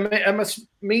must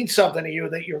mean something to you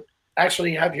that you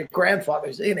actually have your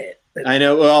grandfathers in it. I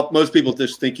know. Well, most people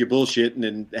just think you're bullshitting,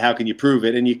 and how can you prove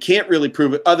it? And you can't really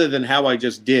prove it other than how I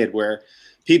just did, where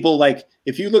people, like,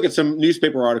 if you look at some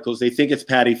newspaper articles, they think it's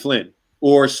Patty Flynn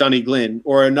or Sonny Glynn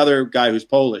or another guy who's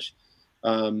Polish.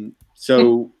 But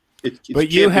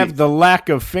you have the lack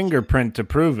of fingerprint to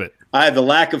prove it. I have the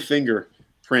lack of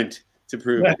fingerprint to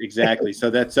prove it. Exactly. So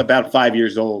that's about 5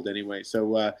 years old anyway.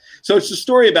 So it's a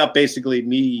story about basically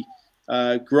me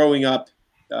growing up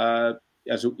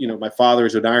as my father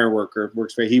is an iron worker,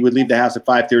 he would leave the house at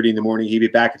 5:30 in the morning. He'd be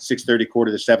back at 6:30,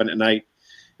 6:45 at night.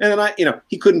 And then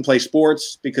he couldn't play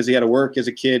sports because he had to work as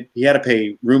a kid. He had to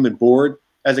pay room and board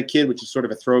as a kid, which is sort of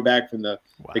a throwback from the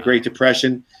Great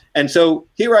Depression. And so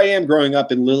here I am growing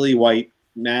up in Lily White,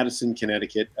 Madison,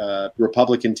 Connecticut,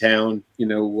 Republican town,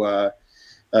 and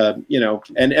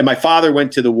my father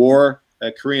went to the war,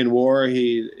 Korean War.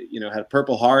 He, had a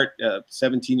Purple Heart,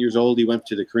 17 years old. He went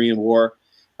to the Korean War.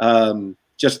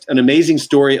 Just an amazing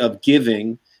story of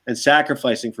giving and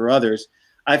sacrificing for others.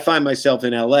 I find myself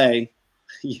in LA,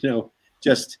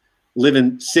 just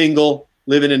living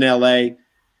in LA,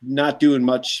 not doing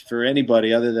much for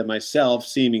anybody other than myself,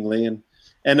 seemingly.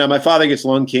 And my father gets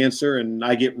lung cancer, and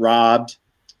I get robbed,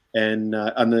 and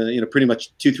on the pretty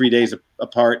much 2-3 days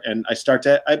apart, and I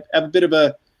have a bit of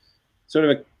a sort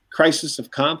of a crisis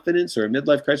of confidence or a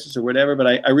midlife crisis or whatever. But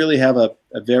I really have a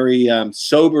very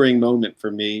sobering moment for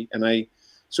me, and I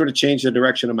sort of changed the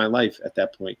direction of my life at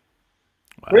that point.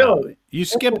 Wow. Really? You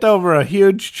skipped over a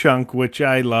huge chunk, which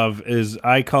I love,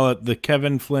 I call it the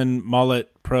Kevin Flynn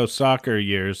mullet pro soccer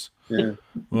years. Yeah.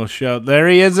 We'll show. There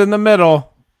he is in the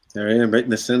middle. There I am, right in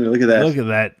the center. Look at that.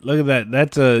 Look at that.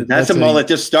 That's a mullet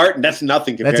just starting. That's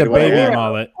nothing compared to what I baby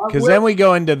mullet. Because then we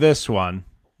go into this one,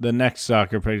 the next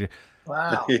soccer picture.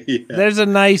 Wow. Yeah. There's a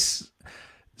nice.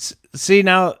 See,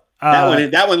 now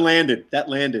That one landed. That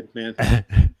landed, man.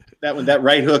 that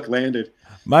right hook landed.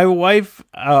 My wife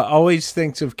always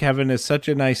thinks of Kevin as such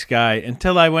a nice guy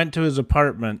until I went to his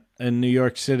apartment in New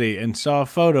York City and saw a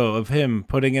photo of him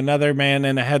putting another man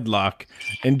in a headlock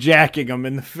and jacking him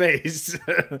in the face.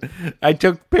 I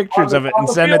took pictures of it and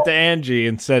sent it to Angie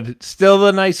and said, "Still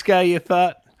the nice guy you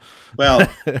thought?" Well,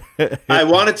 I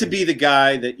wanted to be the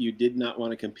guy that you did not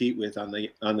want to compete with on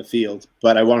the field,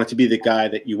 but I wanted to be the guy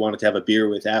that you wanted to have a beer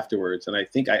with afterwards. And I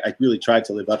think I really tried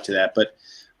to live up to that. But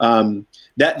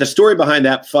that the story behind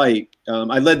that fight,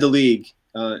 I led the league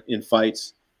in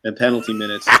fights and penalty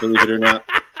minutes, believe it or not.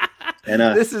 And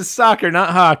this is soccer,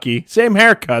 not hockey. Same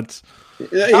haircuts.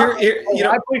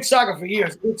 I played soccer for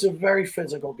years. It's a very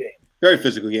physical game. Very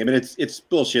physical game, and it's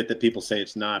bullshit that people say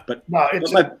it's not. But no,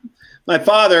 my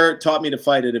father taught me to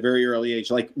fight at a very early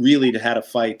age, like really to how to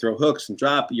fight, throw hooks and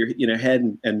drop your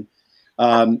head and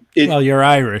well, you're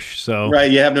Irish, so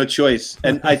right, you have no choice.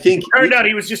 And I think it turned out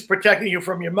he was just protecting you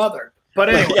from your mother. But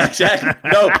anyway, yeah, exactly.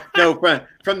 No,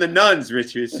 from the nuns,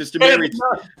 Richard. Sister Mary.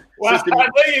 Well,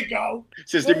 there you go.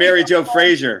 Sister Mary Jo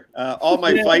Frazier. All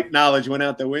my fight knowledge went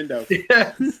out the window.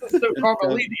 Yeah, Sister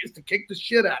Carmelita used to kick the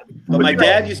shit out of me. But my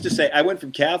dad used to say, I went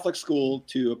from Catholic school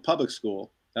to a public school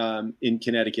in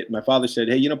Connecticut. My father said,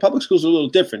 "Hey, public schools are a little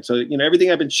different. So, everything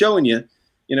I've been showing you,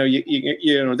 they're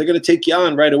going to take you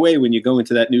on right away when you go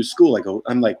into that new school."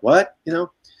 I'm like, what?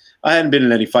 I hadn't been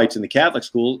in any fights in the Catholic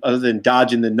school other than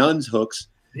dodging the nuns' hooks.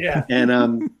 Yeah.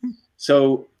 And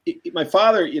so my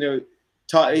father,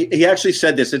 taught. He actually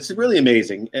said this. It's really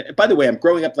amazing. By the way, I'm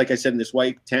growing up, like I said, in this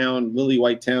white town, lily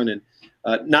white town, and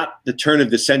not the turn of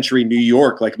the century New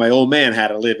York like my old man had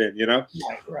to live in.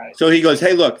 Right. So he goes,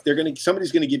 "Hey, look,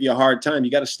 somebody's going to give you a hard time. You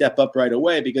got to step up right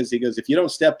away," because he goes, "If you don't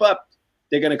step up,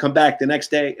 they're going to come back the next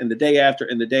day and the day after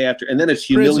and the day after, and then it's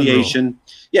humiliation."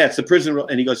 Yeah, it's the prison rule.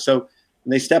 And he goes, so when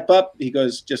they step up, he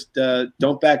goes, just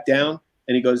don't back down.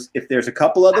 And he goes, if there's a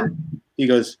couple of them, he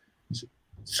goes,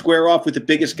 square off with the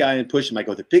biggest guy and push him. I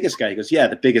go, the biggest guy? He goes, yeah,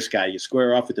 the biggest guy. You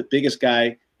square off with the biggest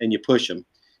guy and you push him.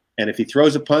 And if he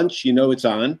throws a punch, it's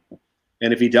on.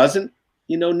 And if he doesn't,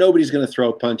 nobody's going to throw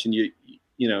a punch, and you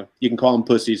can call them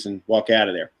pussies and walk out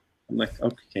of there. I'm like,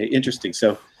 okay, interesting.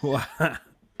 So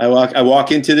I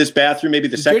walk into this bathroom, maybe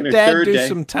the second or third day. Did your dad do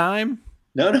some time?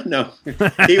 No.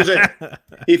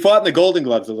 He fought in the Golden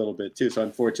Gloves a little bit too. So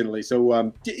unfortunately,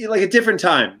 like a different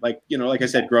time, like I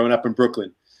said, growing up in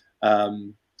Brooklyn,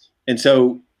 and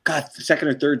so the second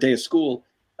or third day of school,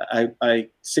 I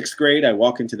sixth grade, I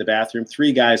walk into the bathroom.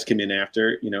 3 guys come in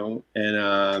after, and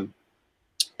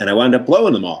I wound up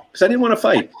blowing them all because I didn't want to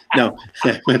fight. No,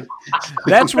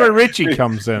 that's where Richie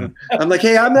comes in. I'm like,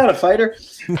 hey, I'm not a fighter.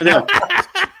 No.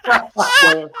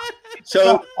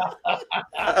 So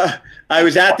I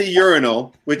was at the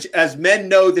urinal, which, as men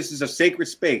know, this is a sacred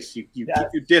space. You keep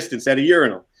your distance at a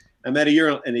urinal. I'm at a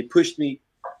urinal, and they pushed me.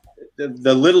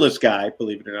 The littlest guy,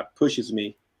 believe it or not, pushes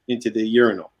me into the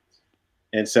urinal.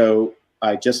 And so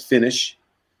I just finish,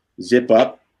 zip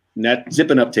up. And that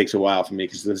zipping up takes a while for me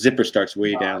because the zipper starts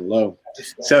way down low.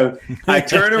 So I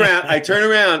turn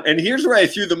around, and here's where I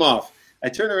threw them off. I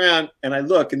turn around and I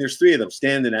look, and there's 3 of them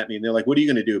standing at me, and they're like, "What are you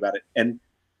going to do about it?" And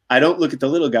I don't look at the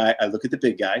little guy. I look at the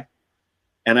big guy,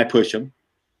 and I push him.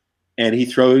 And he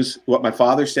throws what my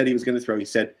father said he was going to throw. He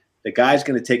said, the guy's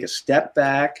going to take a step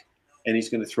back, and he's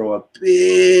going to throw a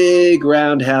big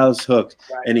roundhouse hook.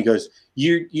 Right. And he goes,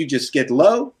 you just get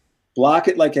low, block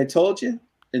it like I told you,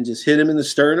 and just hit him in the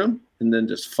sternum, and then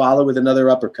just follow with another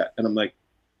uppercut. And I'm like,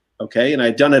 okay. And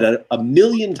I'd done it a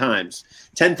million times,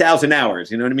 10,000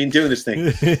 hours, you know what I mean, doing this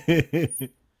thing.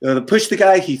 To push the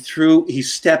guy, he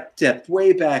stepped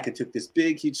way back and took this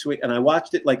big, huge swing. And I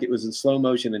watched it like it was in slow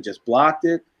motion and just blocked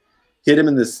it, hit him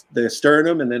in the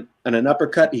sternum, and then on an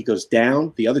uppercut, he goes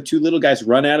down. The other 2 little guys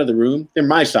run out of the room. They're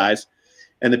my size.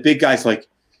 And the big guy's like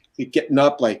getting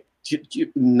up, like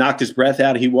knocked his breath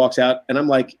out. He walks out, and I'm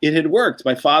like, it had worked.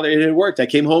 It had worked. I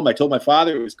came home. I told my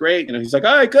father it was great. He's like,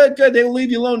 all right, good. They will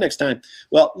leave you alone next time.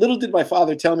 Well, little did my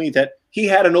father tell me that he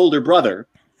had an older brother.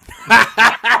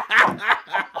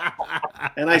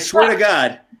 And I swear to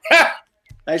God,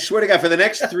 for the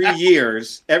next 3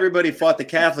 years, everybody fought the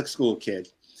Catholic school kid.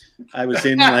 I was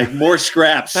in like more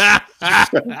scraps,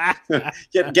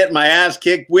 getting my ass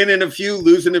kicked, winning a few,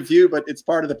 losing a few, but it's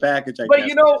part of the package. But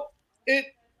guess.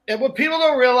 And what people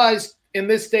don't realize in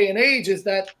this day and age is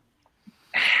that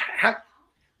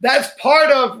that's part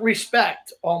of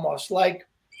respect, almost like,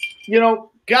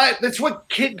 guys. That's what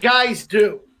guys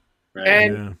do. Right,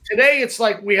 and today it's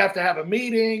like we have to have a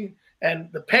meeting, and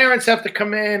the parents have to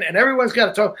come in, and everyone's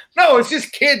got to talk. No, it's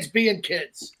just kids being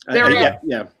kids.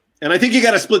 Yeah. And I think you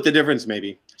got to split the difference,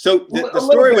 maybe. So the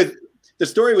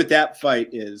story with that fight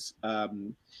is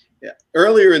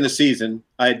earlier in the season,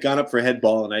 I had gone up for a head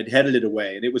ball and I'd headed it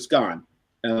away and it was gone.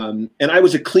 And I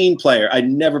was a clean player. I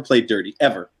never played dirty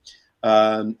ever,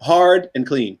 hard and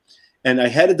clean. And I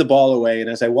headed the ball away. And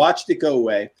as I watched it go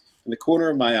away, in the corner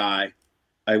of my eye,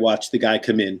 I watched the guy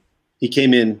come in. He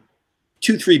came in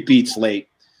 2-3 beats late,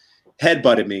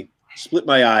 headbutted me, split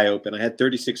my eye open. I had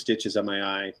 36 stitches on my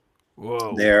eye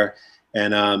there.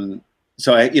 And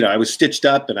so I was stitched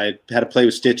up and I had to play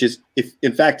with stitches.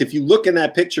 In fact, if you look in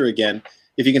that picture again,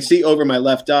 if you can see over my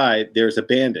left eye, there's a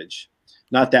bandage.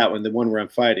 Not that one, the one where I'm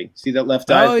fighting. See that left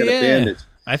eye's got a bandage.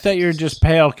 I thought you were just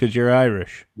pale because you're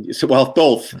Irish. So, well,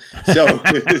 both. So,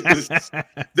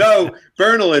 though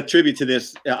Bern will attribute to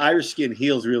this, Irish skin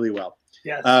heals really well.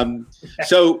 Yes.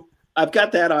 So I've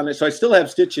got that on it. So I still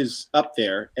have stitches up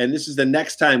there. And this is the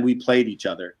next time we played each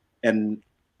other. And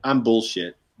I'm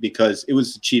bullshit because it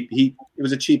was a cheap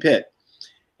hit.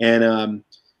 And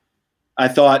I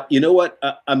thought, you know what?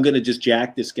 I'm going to just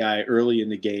jack this guy early in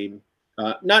the game.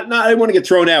 I didn't want to get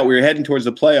thrown out. We were heading towards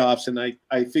the playoffs, and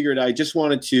I figured I just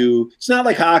wanted to. It's not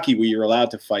like hockey where you're allowed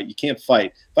to fight. You can't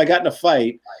fight. If I got in a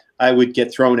fight, I would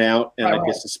get thrown out, and I'd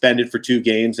get suspended for 2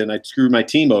 games, and I'd screw my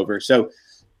team over. So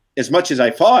as much as I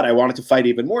fought, I wanted to fight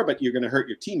even more, but you're going to hurt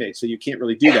your teammates, so you can't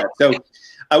really do that. So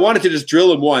I wanted to just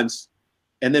drill him once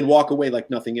and then walk away like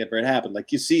nothing ever had happened.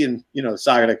 Like you see in,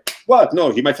 Saga, like, what?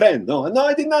 No, he's my friend. No,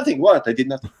 I did nothing. What? I did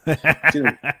nothing.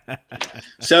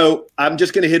 So I'm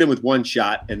just going to hit him with one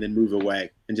shot and then move away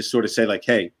and just sort of say like,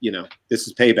 hey, this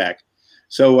is payback.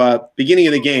 So beginning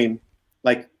of the game,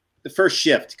 like the first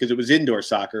shift, because it was indoor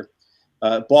soccer,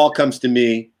 ball comes to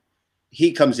me.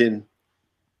 He comes in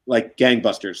like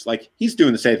gangbusters. Like he's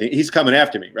doing the same thing. He's coming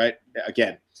after me, right?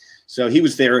 Again. So he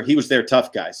was their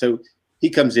tough guy. So he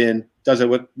comes in, does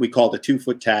what we call the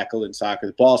 2-foot tackle in soccer.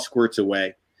 The ball squirts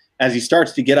away. As he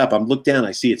starts to get up, I'm look down,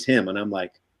 I see it's him, and I'm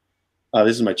like, oh,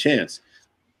 this is my chance.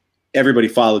 Everybody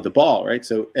followed the ball, right?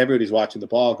 So everybody's watching the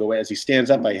ball go away. As he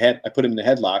stands up, I put him in the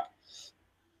headlock.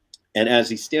 And as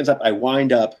he stands up, I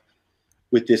wind up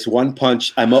with this one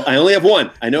punch. I only have one.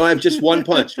 I know I have just one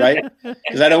punch, right?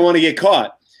 Because I don't want to get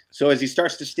caught. So as he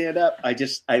starts to stand up, I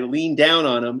lean down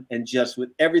on him, and just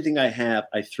with everything I have,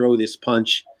 I throw this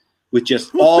punch with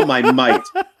just all my might.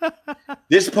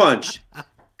 This punch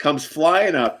comes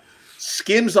flying up,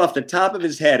 skims off the top of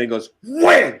his head, and goes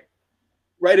wham!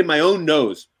 Right in my own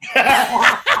nose.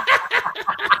 I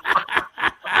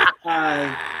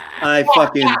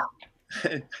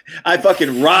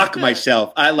fucking rock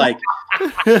myself. I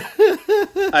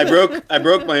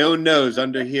broke my own nose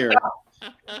under here,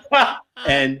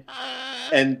 and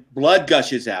blood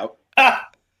gushes out.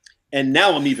 And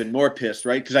now I'm even more pissed,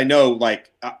 right? Because I know,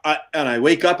 like, and I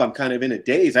wake up, I'm kind of in a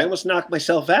daze. I almost knocked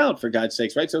myself out, for God's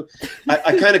sakes, right? So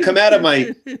I kind of come out of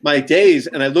my daze,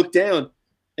 and I look down,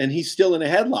 and he's still in a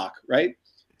headlock, right?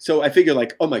 So I figure,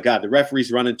 like, oh, my God, the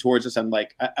referee's running towards us. I'm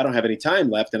like, I don't have any time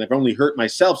left, and I've only hurt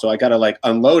myself, so I got to, like,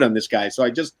 unload on this guy. So I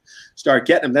just start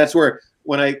getting him. That's where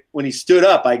when he stood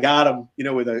up, I got him,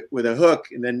 with a hook,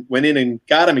 and then went in and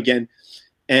got him again.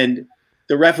 And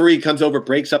the referee comes over,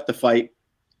 breaks up the fight.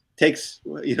 Takes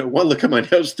one look at my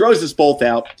nose, throws us both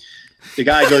out. The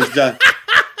guy goes,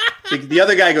 the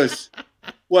other guy goes,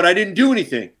 what? I didn't do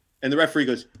anything. And the referee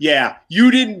goes, yeah,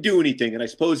 you didn't do anything. And I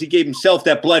suppose he gave himself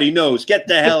that bloody nose. Get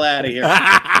the hell out of here.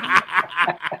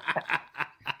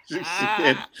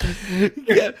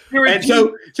 And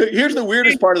so here's the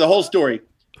weirdest part of the whole story.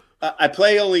 I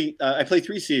play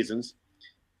 3 seasons.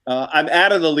 I'm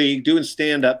out of the league doing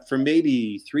stand-up for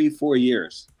maybe 3-4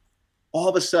 years. All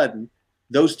of a sudden,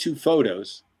 those 2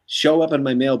 photos show up in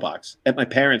my mailbox at my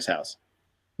parents' house.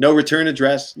 No return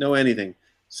address, no anything.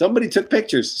 Somebody took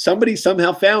pictures. Somebody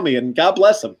somehow found me, and God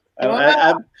bless them.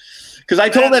 Because I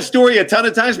told that story a ton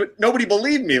of times, but nobody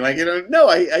believed me. Like, no,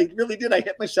 I really did. I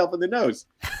hit myself in the nose.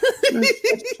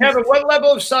 Kevin, what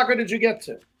level of soccer did you get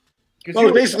to?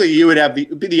 Well, basically, you would have the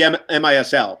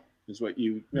MISL. Is what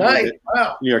you nice.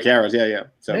 Wow. New York Arrows, yeah.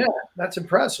 So yeah, that's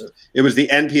impressive. It was the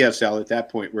NPSL at that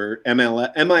point where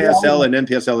MISL and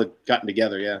NPSL had gotten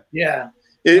together. Yeah.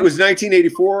 It was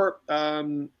 1984,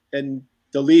 and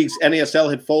the league's NASL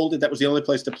had folded. That was the only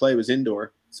place to play was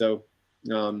indoor. So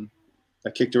I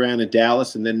kicked around in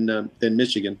Dallas and then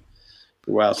Michigan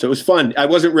for a while. So it was fun. I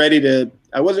wasn't ready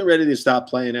to stop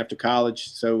playing after college.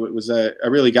 So it was I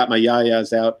really got my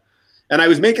yayas out. And I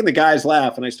was making the guys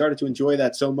laugh, and I started to enjoy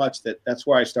that so much that's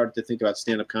where I started to think about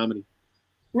stand-up comedy.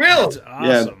 Really? That's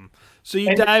awesome. Yeah. So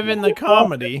you dive in the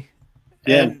comedy,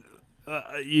 and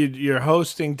you're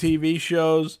hosting TV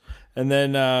shows, and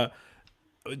then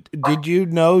did you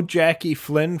know Jackie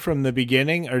Flynn from the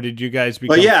beginning, or did you guys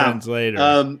become friends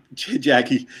later?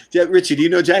 Richie, do you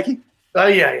know Jackie?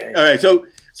 Yeah. All right, so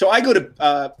I go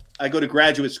to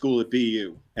graduate school at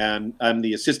BU, and I'm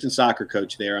the assistant soccer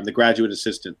coach there. I'm the graduate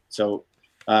assistant. So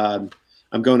I'm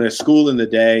going to school in the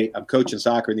day. I'm coaching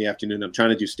soccer in the afternoon. I'm trying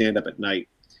to do stand-up at night.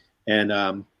 And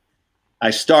I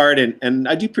start, and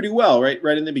I do pretty well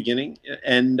right in the beginning.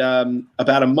 And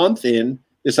about a month in,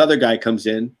 this other guy comes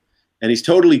in, and he's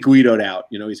totally Guido'd out.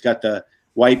 You know, he's got the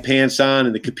white pants on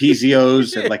and the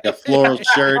Capizios and like a floral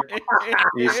shirt.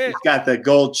 He's got the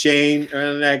gold chain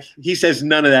around the neck. He says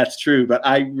none of that's true, but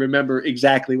I remember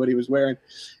exactly what he was wearing.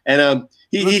 And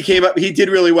he came up. He did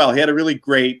really well. He had a really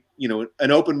great,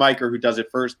 an open micer who does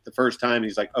it the first time. And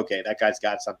he's like, okay, that guy's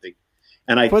got something.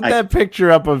 And I put that picture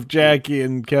up of Jackie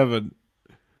and Kevin.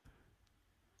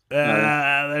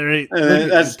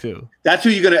 That's who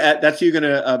you're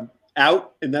gonna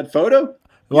out in that photo.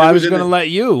 Well, I was going to let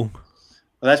you.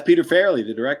 Well, that's Peter Farrelly,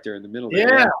 the director, in the middle.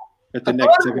 Yeah, at the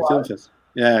next film fest.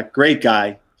 Yeah, great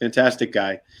guy, fantastic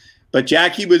guy. But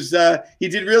Jackie was he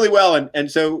did really well,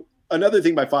 and so another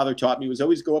thing my father taught me was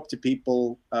always go up to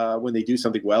people when they do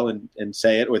something well and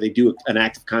say it, or they do an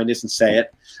act of kindness and say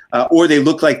it, or they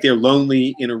look like they're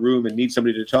lonely in a room and need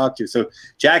somebody to talk to. So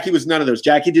Jackie was none of those.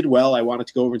 Jackie did well. I wanted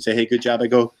to go over and say, hey, good job. I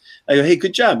go, hey,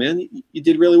 good job, man. You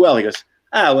did really well. He goes,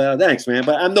 well, thanks, man,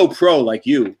 but I'm no pro like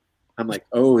you. I'm like,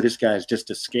 oh, this guy's just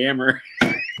a scammer.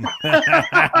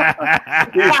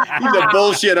 he's a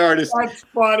bullshit artist. That's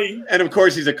funny. And of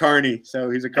course, he's a carny, so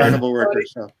he's a carnival worker.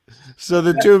 So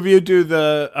the two of you do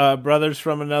the Brothers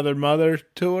from Another Mother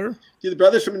tour? Do the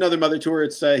Brothers from Another Mother tour.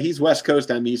 It's he's West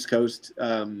Coast, I'm East Coast,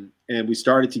 and we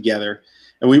started together.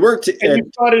 And we worked. And you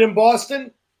started in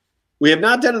Boston? We have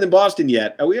not done it in Boston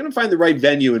yet. We haven't found the right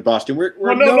venue in Boston.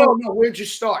 No. Where'd you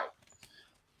start?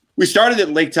 We started at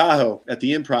Lake Tahoe, at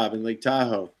the Improv in Lake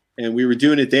Tahoe, and we were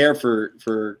doing it there for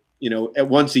at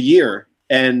once a year,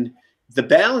 and the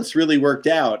balance really worked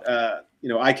out.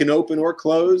 I can open or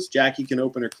close. Jackie can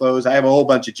open or close. I have a whole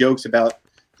bunch of jokes about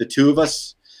the two of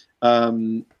us,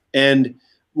 and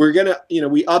we're gonna,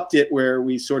 we upped it where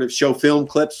we sort of show film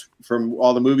clips from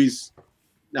all the movies,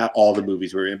 not all the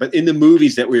movies we were in, but in the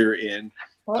movies that we were in,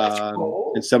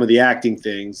 cool. And some of the acting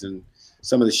things and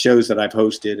some of the shows that I've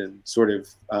hosted, and sort of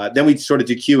then we sort of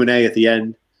do Q&A at the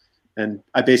end, and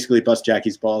I basically bust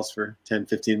Jackie's balls for 10,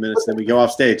 15 minutes, then we go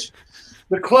off stage.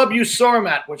 The club you saw him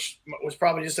at, which was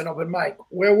probably just an open mic,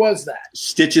 where was that?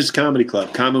 Stitches Comedy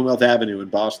Club, Commonwealth Avenue in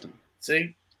Boston.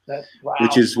 See? Wow.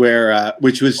 Which is where,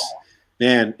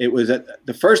 man, it was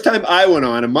the first time I went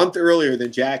on, a month earlier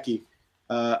than Jackie.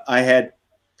 I had a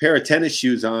pair of tennis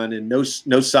shoes on and no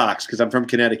socks, because I'm from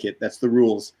Connecticut. That's the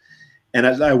rules. And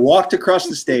as I walked across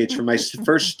the stage for my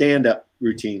first stand-up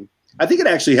routine, I think it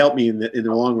actually helped me in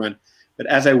the long run. But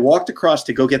as I walked across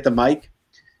to go get the mic,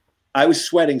 I was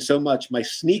sweating so much, my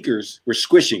sneakers were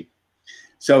squishing.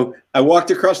 So I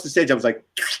walked across the stage. I was like,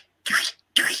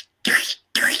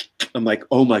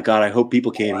 oh my God, I hope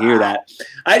people can't hear that.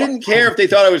 I didn't care if they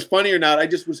thought I was funny or not. I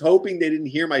just was hoping they didn't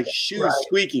hear my shoes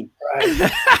squeaking.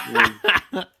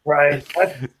 Right.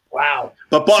 Wow.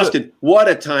 But Boston, what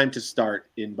a time to start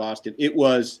in Boston.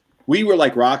 We were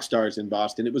like rock stars in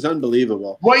Boston. It was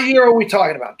unbelievable. What year are we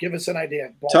talking about? Give us an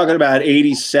idea. Talking about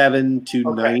 87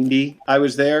 to 90, I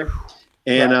was there.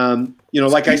 And,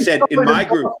 like I said, in my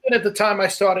group. At the time I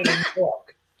started in New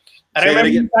York. And I remember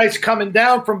you guys coming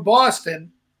down from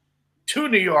Boston to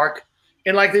New York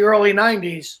in like the early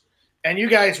 90s. And you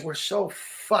guys were so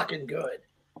fucking good.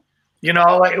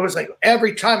 Like it was like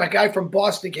every time a guy from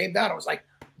Boston came down, it was like,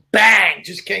 bang,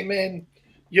 just came in.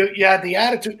 You had the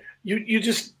attitude. You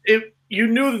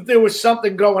knew that there was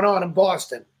something going on in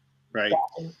Boston. Right.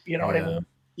 You know what I mean?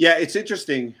 Yeah, it's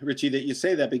interesting, Richie, that you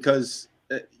say that, because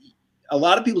a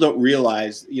lot of people don't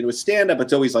realize, with stand-up,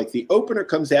 it's always like the opener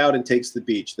comes out and takes the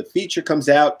beach. The feature comes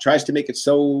out, tries to make it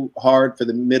so hard for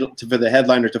the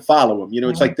headliner to follow him.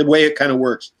 It's like the way it kind of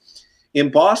works. In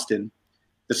Boston,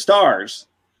 the stars,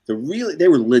 they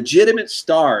were legitimate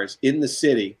stars in the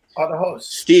city. Are the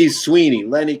hosts. Steve Sweeney,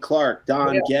 Lenny Clark,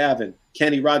 Don Gavin,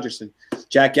 Kenny Rogerson,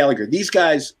 Jack Gallagher. These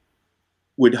guys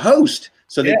would host.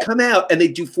 So they'd come out and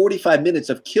they'd do 45 minutes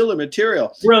of killer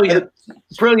material. Brilliant.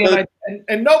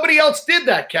 And nobody else did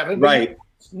that, Kevin. Right.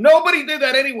 Nobody did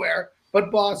that anywhere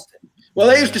but Boston. Well,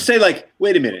 they used to say, like,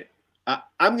 wait a minute.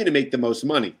 I'm going to make the most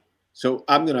money. So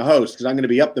I'm going to host because I'm going to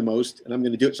be up the most and I'm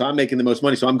going to do it. So I'm making the most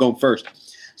money. So I'm going first.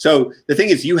 So the thing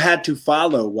is, you had to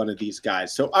follow one of these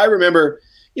guys. So I remember,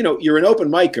 you're an open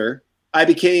micer. I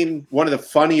became one of the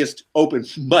funniest open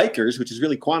micers, which is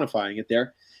really quantifying it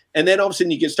there. And then all of a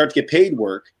sudden you start to get paid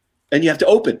work and you have to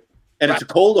open. and it's a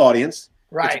cold audience.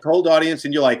 Right. It's a cold audience,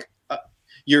 and you're like,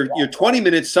 your 20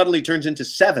 minutes suddenly turns into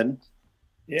 7.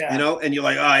 Yeah. You know, and you're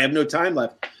like, oh, I have no time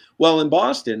left. Well, in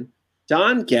Boston,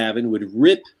 Don Gavin would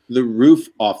rip the roof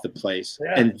off the place,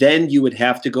 and then you would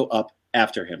have to go up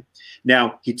after him.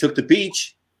 Now, he took the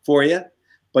beach for you,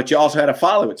 but you also had to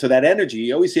follow it. So that energy,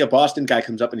 you always see a Boston guy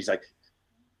comes up and he's like,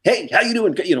 hey, how you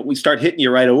doing? You know, we start hitting you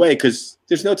right away because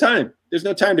there's no time. There's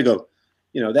no time to go.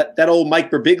 You know, that old Mike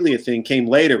Birbiglia thing came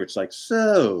later. It's like,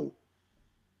 so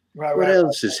what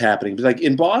else is happening? But like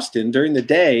in Boston during the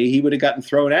day, he would have gotten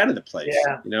thrown out of the place.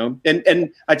 Yeah. You know,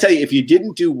 and I tell you, if you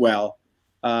didn't do well,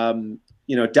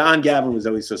 you know, Don Gavin was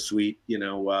always so sweet. You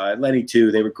know, Lenny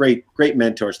too. They were great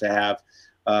mentors to have.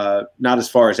 Not as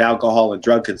far as alcohol and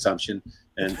drug consumption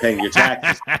and paying your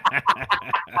taxes,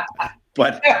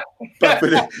 but for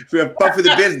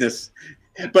the business.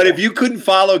 But if you couldn't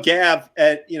follow Gav,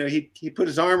 you know, he put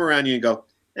his arm around you and go,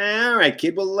 all right,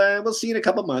 kid, we'll see you in a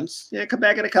couple months. Yeah, come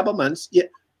back in a couple months. Yeah,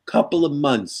 couple of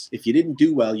months. If you didn't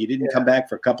do well, you didn't come back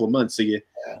for a couple of months. So you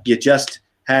just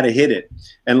had to hit it.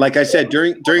 And like I said,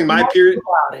 during my period,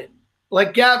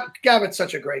 like Gavin's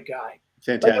such a great guy.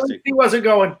 Fantastic. Like, he wasn't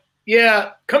going,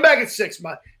 yeah, come back in 6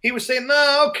 months. He was saying,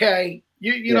 no, okay,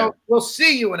 you know, we'll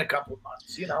see you in a couple of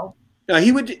months. You know, no,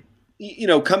 he would. You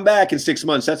know, come back in 6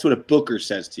 months. That's what a booker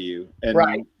says to you,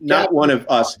 and not one of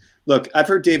us. Look, I've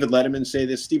heard David Letterman say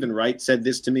this. Stephen Wright said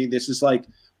this to me. This is like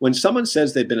when someone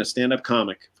says they've been a stand-up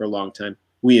comic for a long time,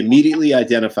 we immediately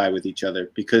identify with each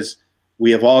other because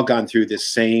we have all gone through this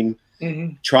same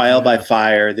trial by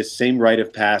fire, this same rite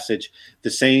of passage, the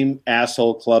same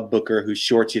asshole club booker who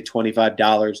shorts you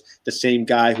 $25, the same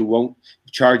guy who won't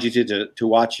charge you to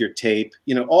watch your tape.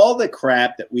 You know, all the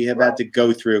crap that we have had to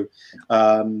go through.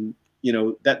 You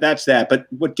know, that's that. But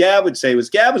what Gav would say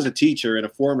was Gav was a teacher in a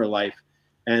former life.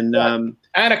 And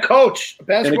a coach,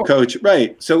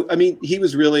 right? So I mean, he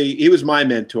was my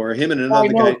mentor. Him and another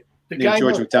guy named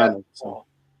George McDonald. So.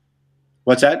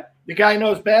 What's that? The guy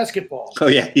knows basketball. Oh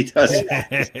yeah, he does.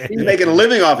 He's making a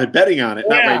living off it, betting on it.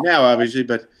 Not right now, obviously,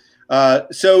 but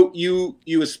so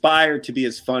you aspire to be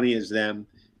as funny as them.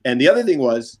 And the other thing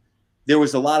was there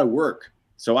was a lot of work.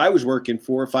 So I was working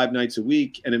 4 or 5 nights a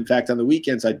week, and in fact, on the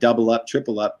weekends I'd double up,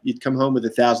 triple up. You'd come home with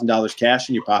 $1,000 cash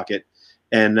in your pocket,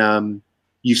 and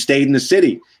you stayed in the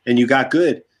city and you got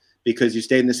good because you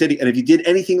stayed in the city. And if you did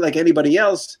anything like anybody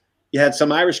else, you had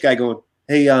some Irish guy going,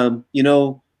 hey, you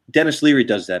know, Dennis Leary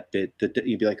does that bit.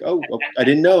 You'd be like, oh, I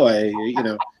didn't know.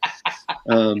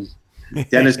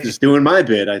 Dennis is doing my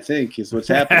bit, I think, is what's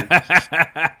happening.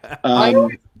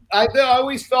 I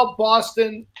always felt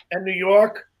Boston and New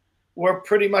York were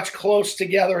pretty much close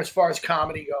together as far as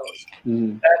comedy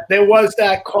goes. There was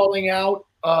that calling out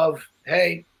of,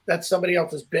 hey, that's somebody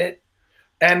else's bit.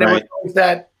 And there was always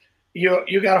that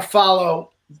you got to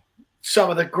follow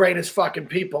some of the greatest fucking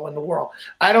people in the world.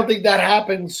 I don't think that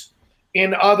happens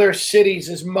in other cities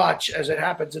as much as it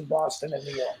happens in Boston and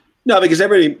New York. No, because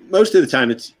most of the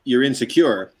time you're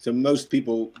insecure. So most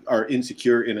people are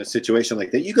insecure in a situation like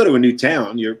that. You go to a new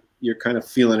town, you're kind of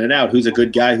feeling it out. Who's a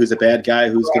good guy? Who's a bad guy?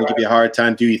 Who's going to give you a hard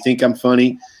time? Do you think I'm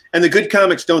funny? And the good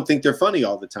comics don't think they're funny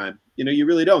all the time. You know, you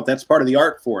really don't. That's part of the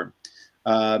art form.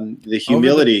 The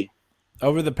humility.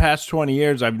 Over the past 20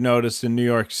 years, I've noticed in New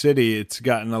York City, it's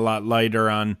gotten a lot lighter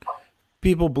on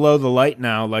people blow the light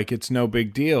now like it's no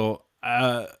big deal.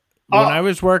 When I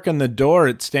was working the door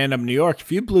at Stand Up New York,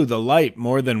 if you blew the light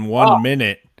more than 1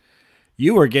 minute,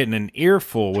 you were getting an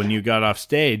earful when you got off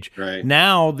stage. Right.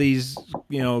 Now these,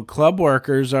 club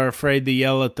workers are afraid to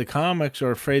yell at the comics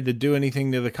or afraid to do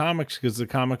anything to the comics because the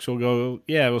comics will go,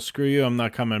 yeah, well, screw you, I'm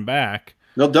not coming back.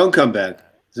 No, don't come back.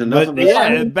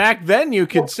 Back then you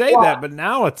could say that, but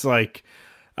now it's like,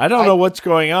 I don't know what's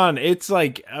going on. It's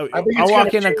like, I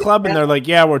walk in a club and they're like,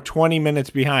 yeah, we're 20 minutes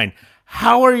behind.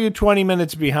 How are you 20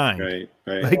 minutes behind? Right.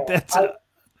 Like that's.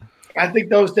 I think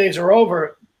those days are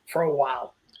over for a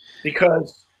while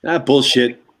because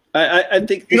bullshit. I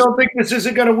think you don't think this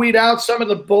isn't going to weed out some of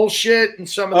the bullshit and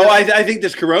some of. I think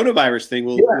this coronavirus thing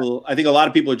will. I think a lot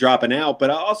of people are dropping out, but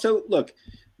also look,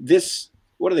 this.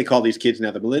 What do they call these kids now?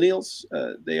 The millennials?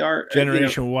 They are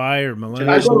Generation Y or millennials.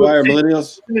 Generation Y or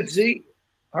millennials. Z,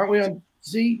 aren't we on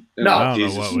Z? No, I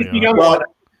don't know what we are.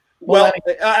 Well,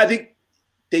 I think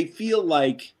they feel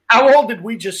like. How old did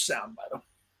we just sound, by the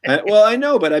way? Well, I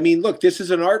know, but I mean, look, this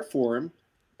is an art form,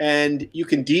 and you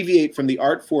can deviate from the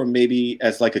art form maybe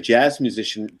as like a jazz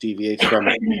musician deviates from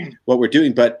what we're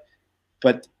doing, but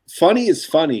funny is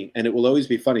funny, and it will always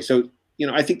be funny. So,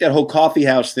 I think that whole coffee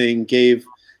house thing gave.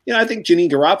 I think Janine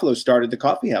Garofalo started the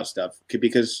coffee house stuff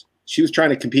because she was trying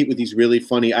to compete with these really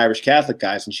funny Irish Catholic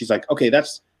guys. And she's like, okay,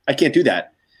 I can't do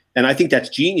that. And I think that's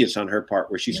genius on her part,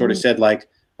 where she sort of said, like,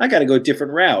 I got to go a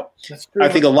different route. That's true. I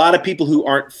think a lot of people who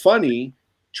aren't funny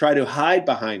try to hide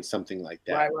behind something like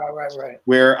that. Right.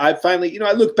 Where I finally,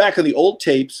 I look back on the old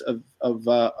tapes of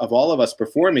all of us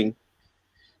performing.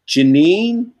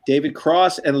 Janine, David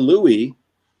Cross, and Louie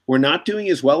were not doing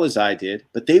as well as I did,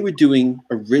 but they were doing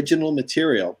original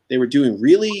material. They were doing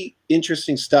really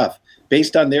interesting stuff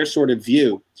based on their sort of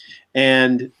view.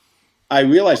 And I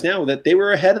realize now that they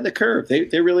were ahead of the curve.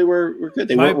 They really were good.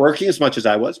 They weren't working as much as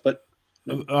I was, but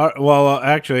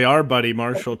actually, our buddy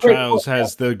Marshall Childs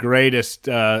has the greatest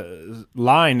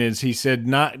line. Is he said,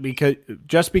 "Not because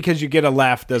just because you get a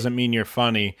laugh doesn't mean you're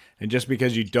funny, and just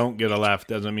because you don't get a laugh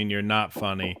doesn't mean you're not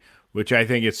funny." Which I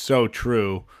think is so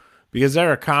true, because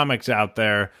there are comics out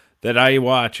there that I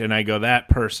watch and I go, "That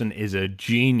person is a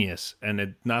genius,"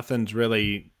 and nothing's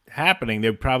really happening.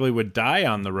 They probably would die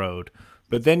on the road.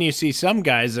 But then you see some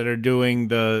guys that are doing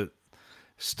the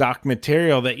stock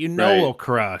material that will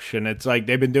crush, and it's like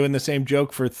they've been doing the same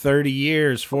joke for 30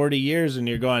 years, 40 years, and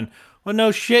you're going, well,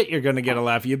 no shit, you're going to get a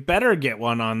laugh. You better get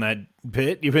one on that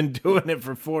bit. You've been doing it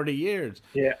for 40 years.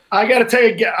 Yeah, I got to tell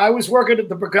you, I was working at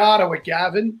the Borgata with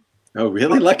Gavin. Oh,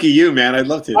 really? Lucky you, man. I'd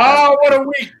love to. Oh, what a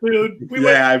week, dude.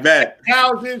 I bet.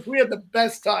 Houses. We had the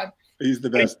best time. He's the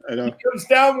best. I know. He comes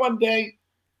down one day.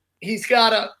 He's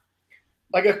got a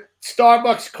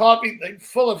Starbucks coffee thing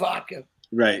full of vodka.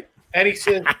 Right. And he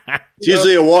said, it's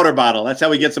usually a water bottle. That's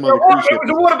how he gets them on the cruise ship. It was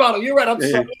a water bottle. You're right. I'm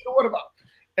sorry. It was a water bottle.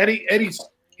 And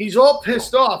he's all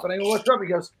pissed off. And I go, what's up? He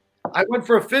goes, I went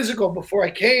for a physical before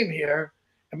I came here,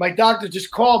 and my doctor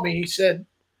just called me. He said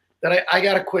that I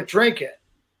got to quit drinking.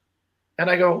 And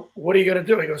I go, what are you going to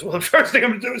do? He goes, well, the first thing I'm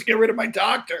going to do is get rid of my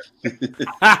doctor.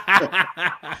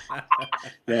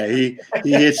 Yeah, he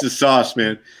hits the sauce,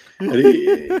 man.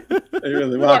 Really,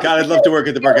 well, God, I'd love to work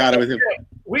at the Borgata with him.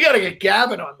 We got to get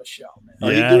Gavin on the show, man. Oh,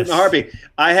 he'd do it in a heartbeat.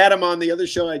 I had him on the other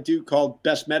show I do called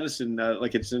Best Medicine,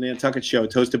 like it's an Nantucket show,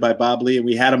 hosted by Bob Lee, and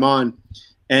we had him on,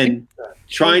 and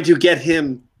trying to get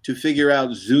him to figure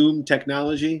out Zoom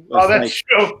technology. That's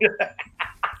true.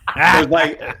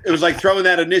 It was like throwing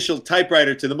that initial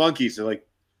typewriter to the monkeys. They're like,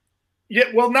 yeah.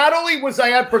 Well, not only was I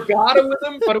at Borgata with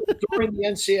him, but it was during the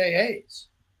NCAAs.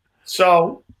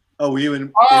 So. Oh, were you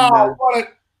in?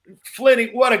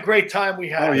 What a great time we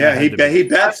had. Oh yeah, he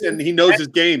bets and he knows his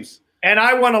games. And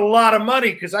I won a lot of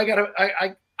money because I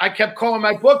kept calling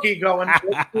my bookie going,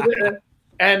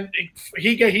 and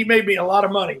he made me a lot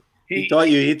of money. He thought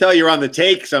you were on the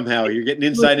take somehow. You're getting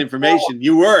inside information.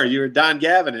 You were Don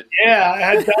Gavin it. Yeah, I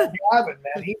had Don Gavin,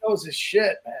 man. He knows his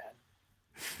shit,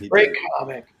 man. Great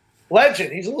comic,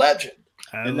 legend. He's a legend.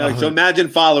 So imagine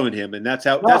following him, and that's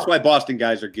why Boston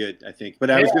guys are good, I think.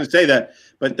 But I was going to say that,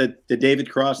 but the David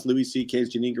Cross, Louis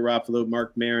C.K.'s, Janine Garofalo,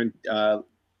 Mark Maron,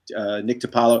 Nick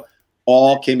DiPaolo,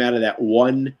 all came out of that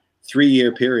 1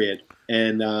 3-year period,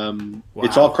 and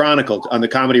it's all chronicled on the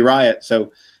Comedy Riot.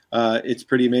 So it's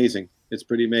pretty amazing. It's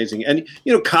pretty amazing, and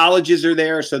colleges are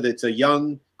there, so that it's a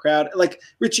young crowd. Like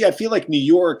Richie, I feel like New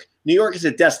York is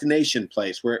a destination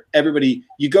place where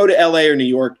you go to L.A. or New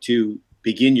York to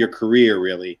begin your career,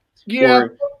 really,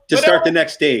 or to start the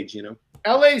next stage.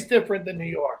 LA's different than New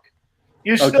York.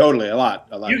 Totally, a lot.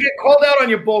 You get called out on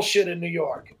your bullshit in New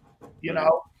York,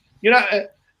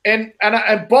 and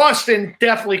Boston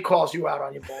definitely calls you out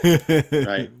on your bullshit.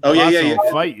 Right? Oh yeah.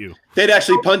 Fight you. They'd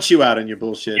actually punch you out on your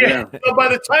bullshit. Yeah. So by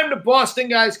the time the Boston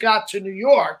guys got to New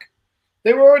York,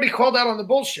 they were already called out on the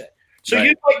bullshit. So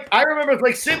I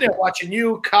remember sitting there watching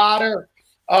you, Cotter,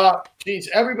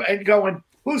 everybody, and going,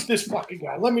 who's this fucking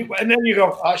guy? And then you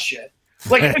go, oh shit.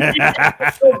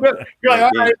 It's so good. You're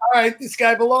like, all right, this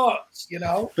guy belongs,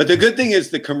 But the good thing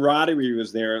is the camaraderie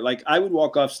was there. Like I would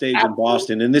walk off stage in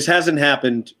Boston, and this hasn't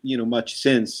happened, much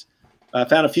since. I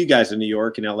found a few guys in New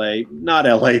York and LA, not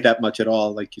LA that much at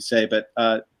all, like you say, but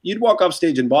you'd walk off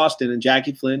stage in Boston, and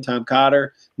Jackie Flynn, Tom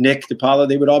Cotter, Nick DiPaolo,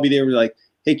 they would all be there. We're like,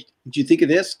 hey, did you think of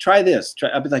this? Try this.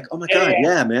 I'd be like, oh my God,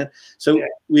 yeah, man. So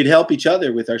we'd help each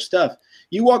other with our stuff.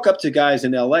 You walk up to guys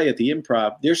in LA at the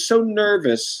Improv, they're so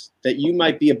nervous that you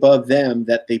might be above them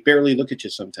that they barely look at you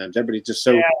sometimes. Everybody's just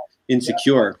so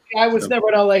insecure. I was never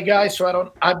an LA guy,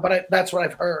 so that's what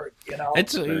I've heard,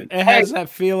 It has that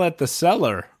feel at the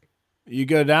Cellar. You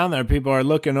go down there, people are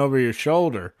looking over your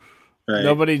shoulder. Right.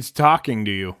 Nobody's talking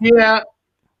to you. Yeah.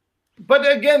 But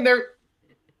again, they're.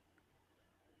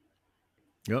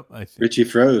 Yep, I see. Richie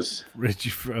froze.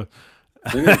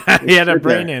 He had a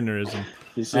brain aneurysm.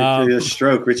 He said a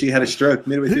stroke. Richie had a stroke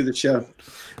midway through the show.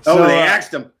 Oh, they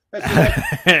axed him.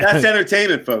 That's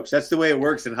entertainment, folks. That's the way it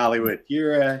works in Hollywood.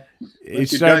 You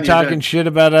start talking shit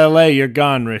about LA, you're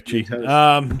gone, Richie.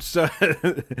 So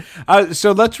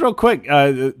let's real quick.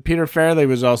 Peter Farrelly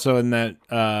was also in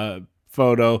that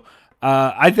photo.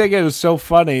 I think it was so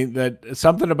funny that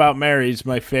Something About Mary's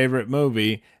my favorite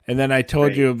movie, and then I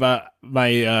told you about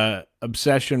my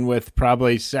obsession with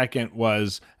probably second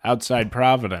was Outside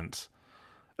Providence.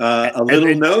 A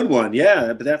little known one,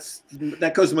 yeah, but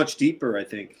that goes much deeper, I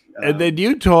think. And then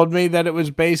you told me that it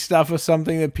was based off of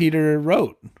something that Peter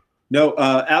wrote. No,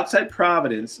 Outside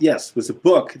Providence, yes, was a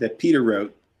book that Peter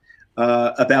wrote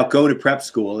about going to prep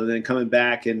school and then coming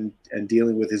back and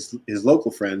dealing with his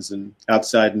local friends and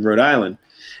outside in Rhode Island.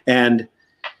 And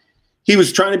he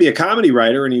was trying to be a comedy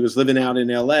writer, and he was living out in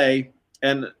LA.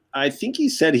 And I think he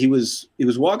said he was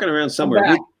walking around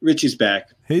somewhere. Richie's back.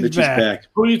 Richie's back.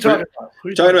 Who are you talking about?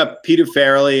 Talking about Peter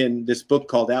Farrelly and this book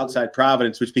called Outside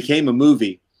Providence, which became a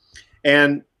movie.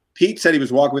 And Pete said he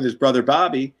was walking with his brother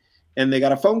Bobby, and they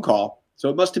got a phone call.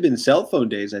 So it must have been cell phone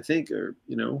days, I think, or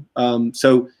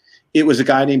so it was a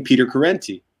guy named Peter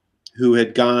Correnti who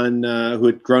had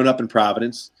grown up in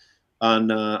Providence on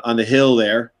the hill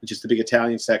there, which is the big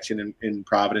Italian section in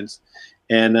Providence,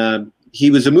 and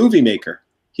he was a movie maker.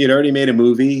 He had already made a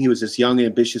movie. He was this young,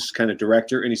 ambitious kind of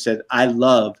director, and he said, "I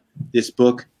love this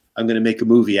book. I'm going to make a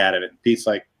movie out of it." Pete's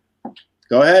like,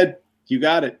 "Go ahead, you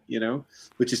got it,"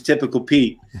 which is typical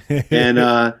Pete. And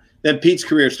then Pete's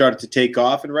career started to take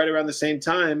off, and right around the same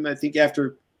time, I think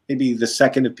after maybe the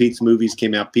second of Pete's movies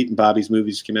came out, Pete and Bobby's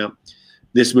movies came out,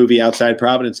 this movie Outside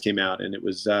Providence came out, and it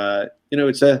was,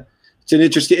 it's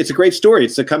a great story.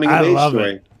 It's a coming of age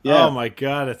story. It. Yeah. Oh my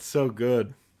God, it's so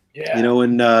good. Yeah.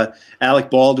 And Alec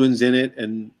Baldwin's in it,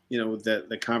 and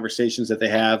the conversations that they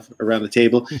have around the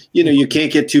table. You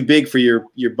can't get too big for your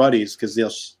buddies because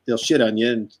they'll shit on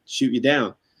you and shoot you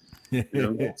down.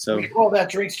 So we call that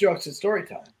drinks, jokes, and story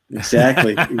time.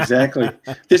 Exactly.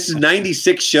 This is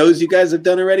 96 shows you guys have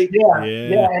done already.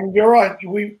 Yeah. And you're a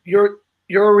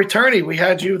returnee. We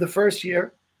had you the first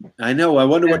year. I know. I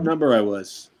wonder what number I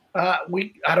was. I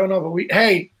don't know, but we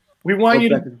want you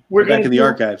to. We're back in the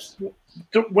archives.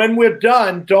 When we're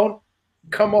done, don't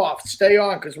come off. Stay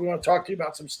on because we want to talk to you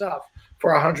about some stuff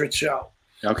for our 100th show.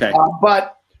 Okay.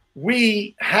 But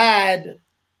we had,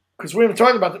 because we haven't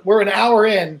talked about it, we're an hour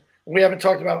in, and we haven't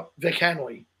talked about Vic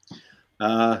Henley.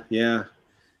 Yeah.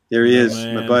 There he is,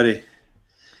 my buddy.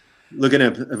 Look at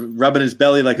him, rubbing his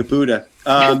belly like a Buddha.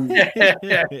 Look at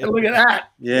that.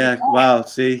 Yeah. Wow.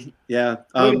 See? Yeah.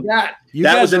 Look at that.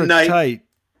 That was a night. Tight.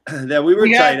 That we were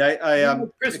tight. I had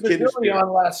Chris Mazzilli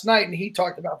on last night, and he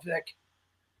talked about Vic.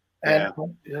 And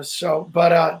go ahead.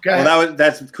 Well,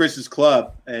 that's Chris's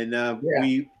club, and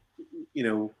we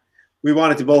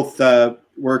wanted to both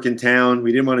work in town.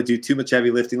 We didn't want to do too much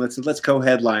heavy lifting. Let's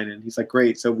co-headline, and he's like,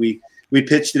 great. So we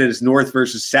pitched it as North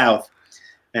versus South,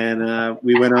 and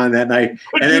we went on that night.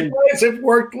 But and you then guys have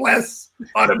worked less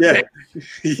on a Vic.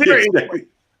 Seriously.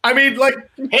 I mean, like,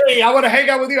 hey, I want to hang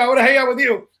out with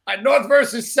you. North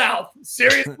versus South.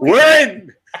 Seriously. We're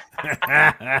in.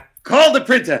 Call the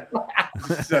printer.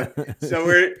 So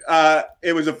we're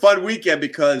it was a fun weekend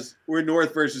because we're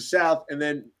North versus South, and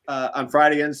then on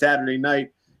Friday and Saturday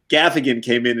night, Gaffigan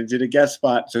came in and did a guest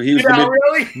spot. So he was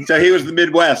So he was the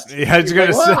Midwest. Yeah, I was going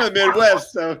to say the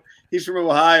Midwest. So he's from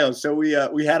Ohio. So we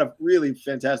had a really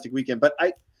fantastic weekend. But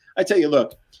I tell you,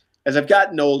 look, as I've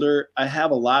gotten older, I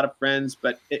have a lot of friends,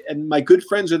 and my good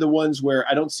friends are the ones where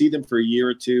I don't see them for a year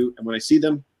or two, and when I see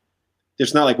them,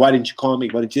 it's not like, why didn't you call me?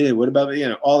 What did you do? What about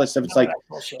all that stuff? It's like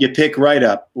you pick right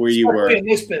up where you were in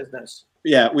this business.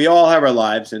 Yeah, we all have our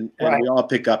lives, and we all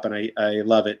pick up, and I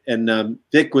love it. And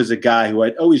Vic was a guy who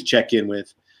I'd always check in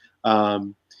with. I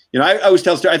always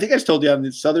tell stories. I think I told you on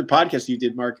this other podcast you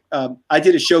did, Mark. I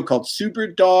did a show called Super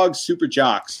Dogs, Super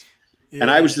Jocks,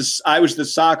 and I was the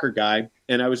soccer guy,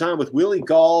 and I was on with Willie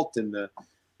Galt and a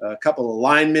couple of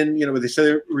linemen. They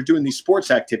were doing these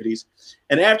sports activities,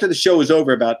 and after the show was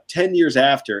over, about 10 years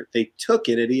after, they took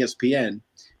it at ESPN,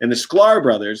 and the Sklar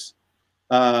brothers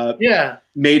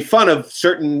made fun of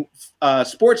certain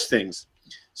sports things.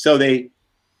 So they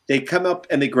come up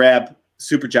and they grab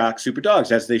Super Jocks, Super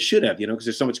Dogs, as they should have, because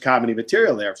there's so much comedy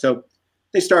material there. So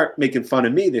they start making fun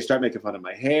of me. They start making fun of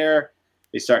my hair.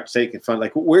 They start making fun,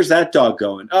 like, where's that dog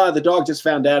going? The dog just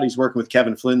found out he's working with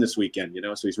Kevin Flynn this weekend,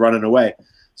 so he's running away.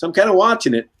 So I'm kind of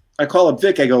watching it. I call up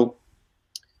Vic. I go,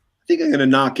 I think I'm going to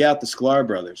knock out the Sklar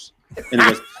brothers. And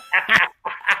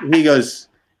he goes,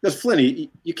 Flinny,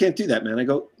 you can't do that, man. I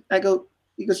go,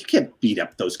 he goes, you can't beat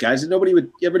up those guys. And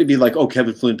everybody be like, oh,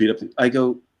 Kevin Flynn beat up. I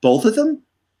go, both of them?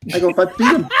 I go, if I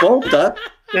beat them both up,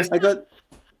 I go,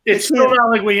 It's still not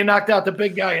like when you knocked out the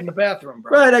big guy in the bathroom,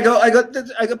 bro. Right. I got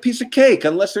a piece of cake.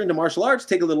 Unless they're into martial arts,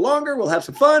 take a little longer. We'll have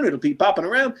some fun. It'll be popping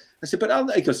around. I said,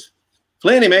 but he goes,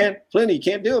 Flinny, man, Flinny, you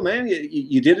can't do it, man.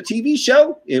 You did a TV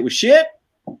show. It was shit.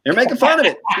 They're making fun of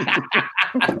it.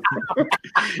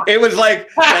 It was like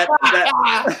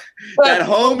that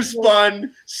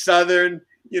homespun Southern,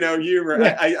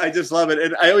 humor. I just love it.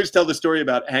 And I always tell the story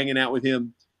about hanging out with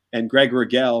him and Greg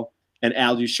Rogel and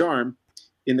Al Ducharme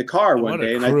in the car one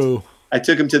day. And I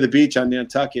took him to the beach on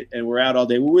Nantucket, and we're out all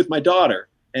day. We're with my daughter.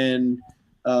 And,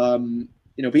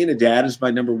 being a dad is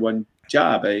my number one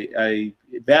job. I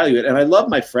value it. And I love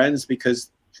my friends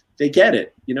because they get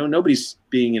it. Nobody's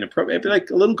being inappropriate. Like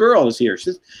a little girl is here.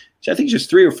 I think she's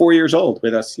 3 or 4 years old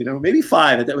with us, maybe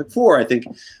 5, 4, I think.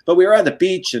 But we were on the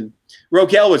beach, and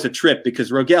Rogel was a trip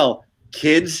because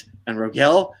kids and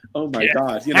Rogel, oh my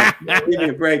God, give me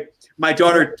a break. My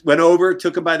daughter went over,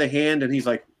 took him by the hand, and he's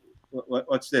like,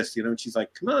 what's this? And she's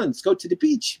like, come on, let's go to the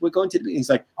beach. We're going to the beach. He's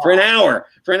like, for an hour,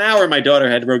 my daughter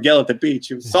had Rogel at the beach.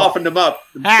 It softened him up.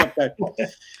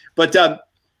 But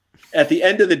at the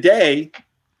end of the day,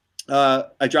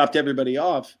 I dropped everybody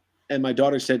off, and my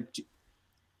daughter said,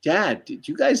 Dad, did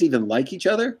you guys even like each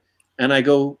other? And I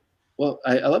go, well,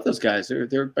 I love those guys.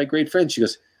 They're my great friends. She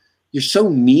goes, you're so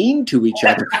mean to each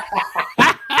other.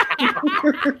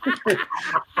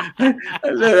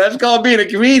 That's called being a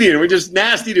comedian. We're just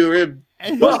nasty to him,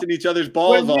 busting each other's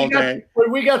balls all day.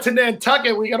 When we got to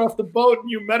Nantucket, we got off the boat,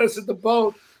 and you met us at the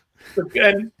boat.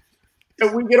 And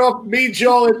we get off, me,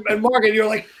 Joe, and Mark, and you're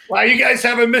like, wow, you guys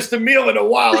haven't missed a meal in a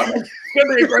while. I'm like, it's going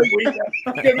to be a great weekend.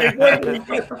 It's going to be a great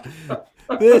weekend.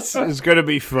 This is going to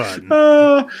be fun.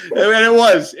 And it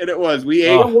was. We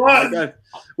ate.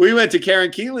 We went to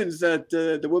Karen Keelan's,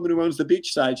 the woman who owns the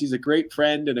beachside. She's a great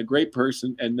friend and a great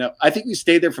person. And I think we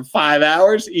stayed there for 5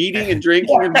 hours eating and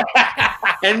drinking.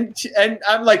 And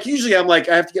I'm like, usually I'm like,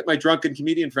 I have to get my drunken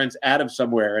comedian friends out of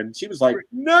somewhere. And she was like,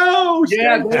 no.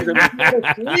 Yeah, we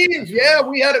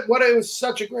had it. It was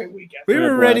such a great weekend. We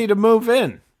were ready to move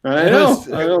in. I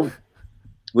know.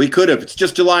 We could have. It's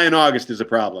just July and August is a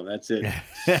problem. That's it.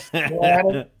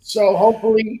 So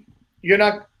hopefully you're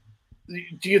not.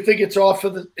 Do you think it's off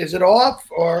is it off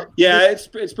or? Yeah, it's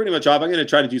pretty much off. I'm going to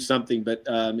try to do something, but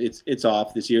it's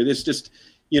off this year. This just,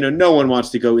 no one wants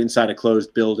to go inside a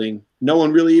closed building. No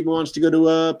one really even wants to go to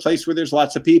a place where there's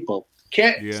lots of people.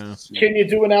 Can you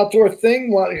do an outdoor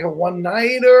thing, like a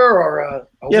one-nighter or a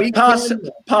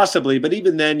weekend? Possibly. But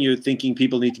even then, you're thinking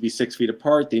people need to be 6 feet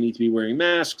apart. They need to be wearing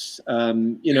masks.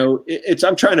 I'm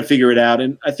trying to figure it out.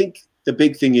 And I think the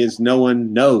big thing is no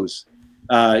one knows.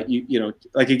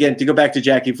 Like, again, to go back to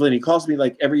Jackie Flynn, he calls me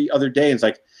like every other day and it's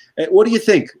like, hey, what do you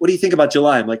think? What do you think about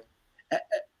July? I'm like,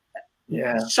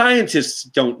 scientists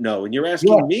don't know. And you're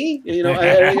asking me?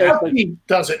 Fauci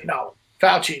doesn't know.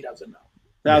 Fauci doesn't know.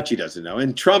 Fauci doesn't know,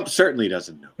 and Trump certainly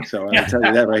doesn't know. So I'll tell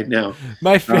you that right now.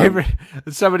 My favorite,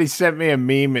 somebody sent me a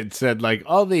meme. It said, like,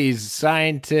 all these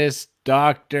scientists,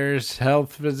 doctors,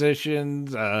 health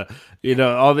physicians,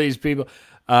 all these people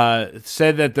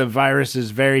said that the virus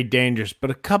is very dangerous. But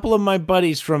a couple of my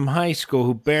buddies from high school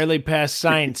who barely passed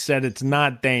science said it's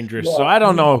not dangerous. So I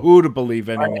don't know who to believe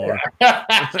anymore.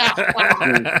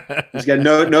 He's got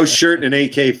no shirt and an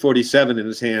AK-47 in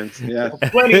his hands. Yeah.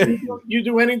 Lenny, you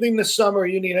do anything this summer,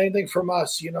 you need anything from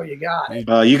us, you got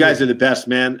it. You guys are the best,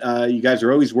 man. You guys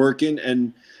are always working,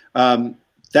 and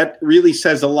that really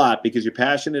says a lot because you're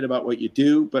passionate about what you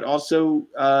do, but also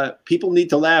people need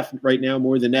to laugh right now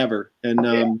more than ever. And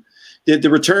the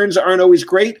returns aren't always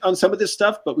great on some of this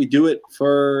stuff, but we do it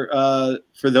for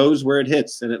those where it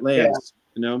hits and it lands.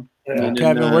 Yeah.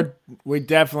 Kevin, we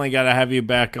definitely got to have you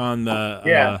back on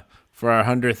the for our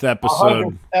 100th episode.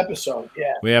 100th episode,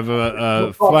 yeah. We have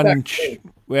a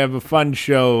fun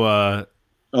show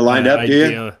lined up,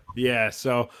 idea. Yeah,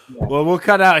 so we'll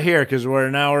cut out here because we're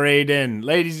an hour 8 in.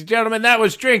 Ladies and gentlemen, that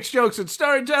was Drinks, Jokes, and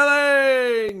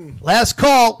Storytelling. Last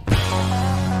call.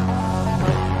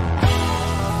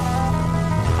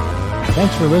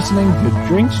 Thanks for listening to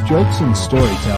Drinks, Jokes, and Storytelling.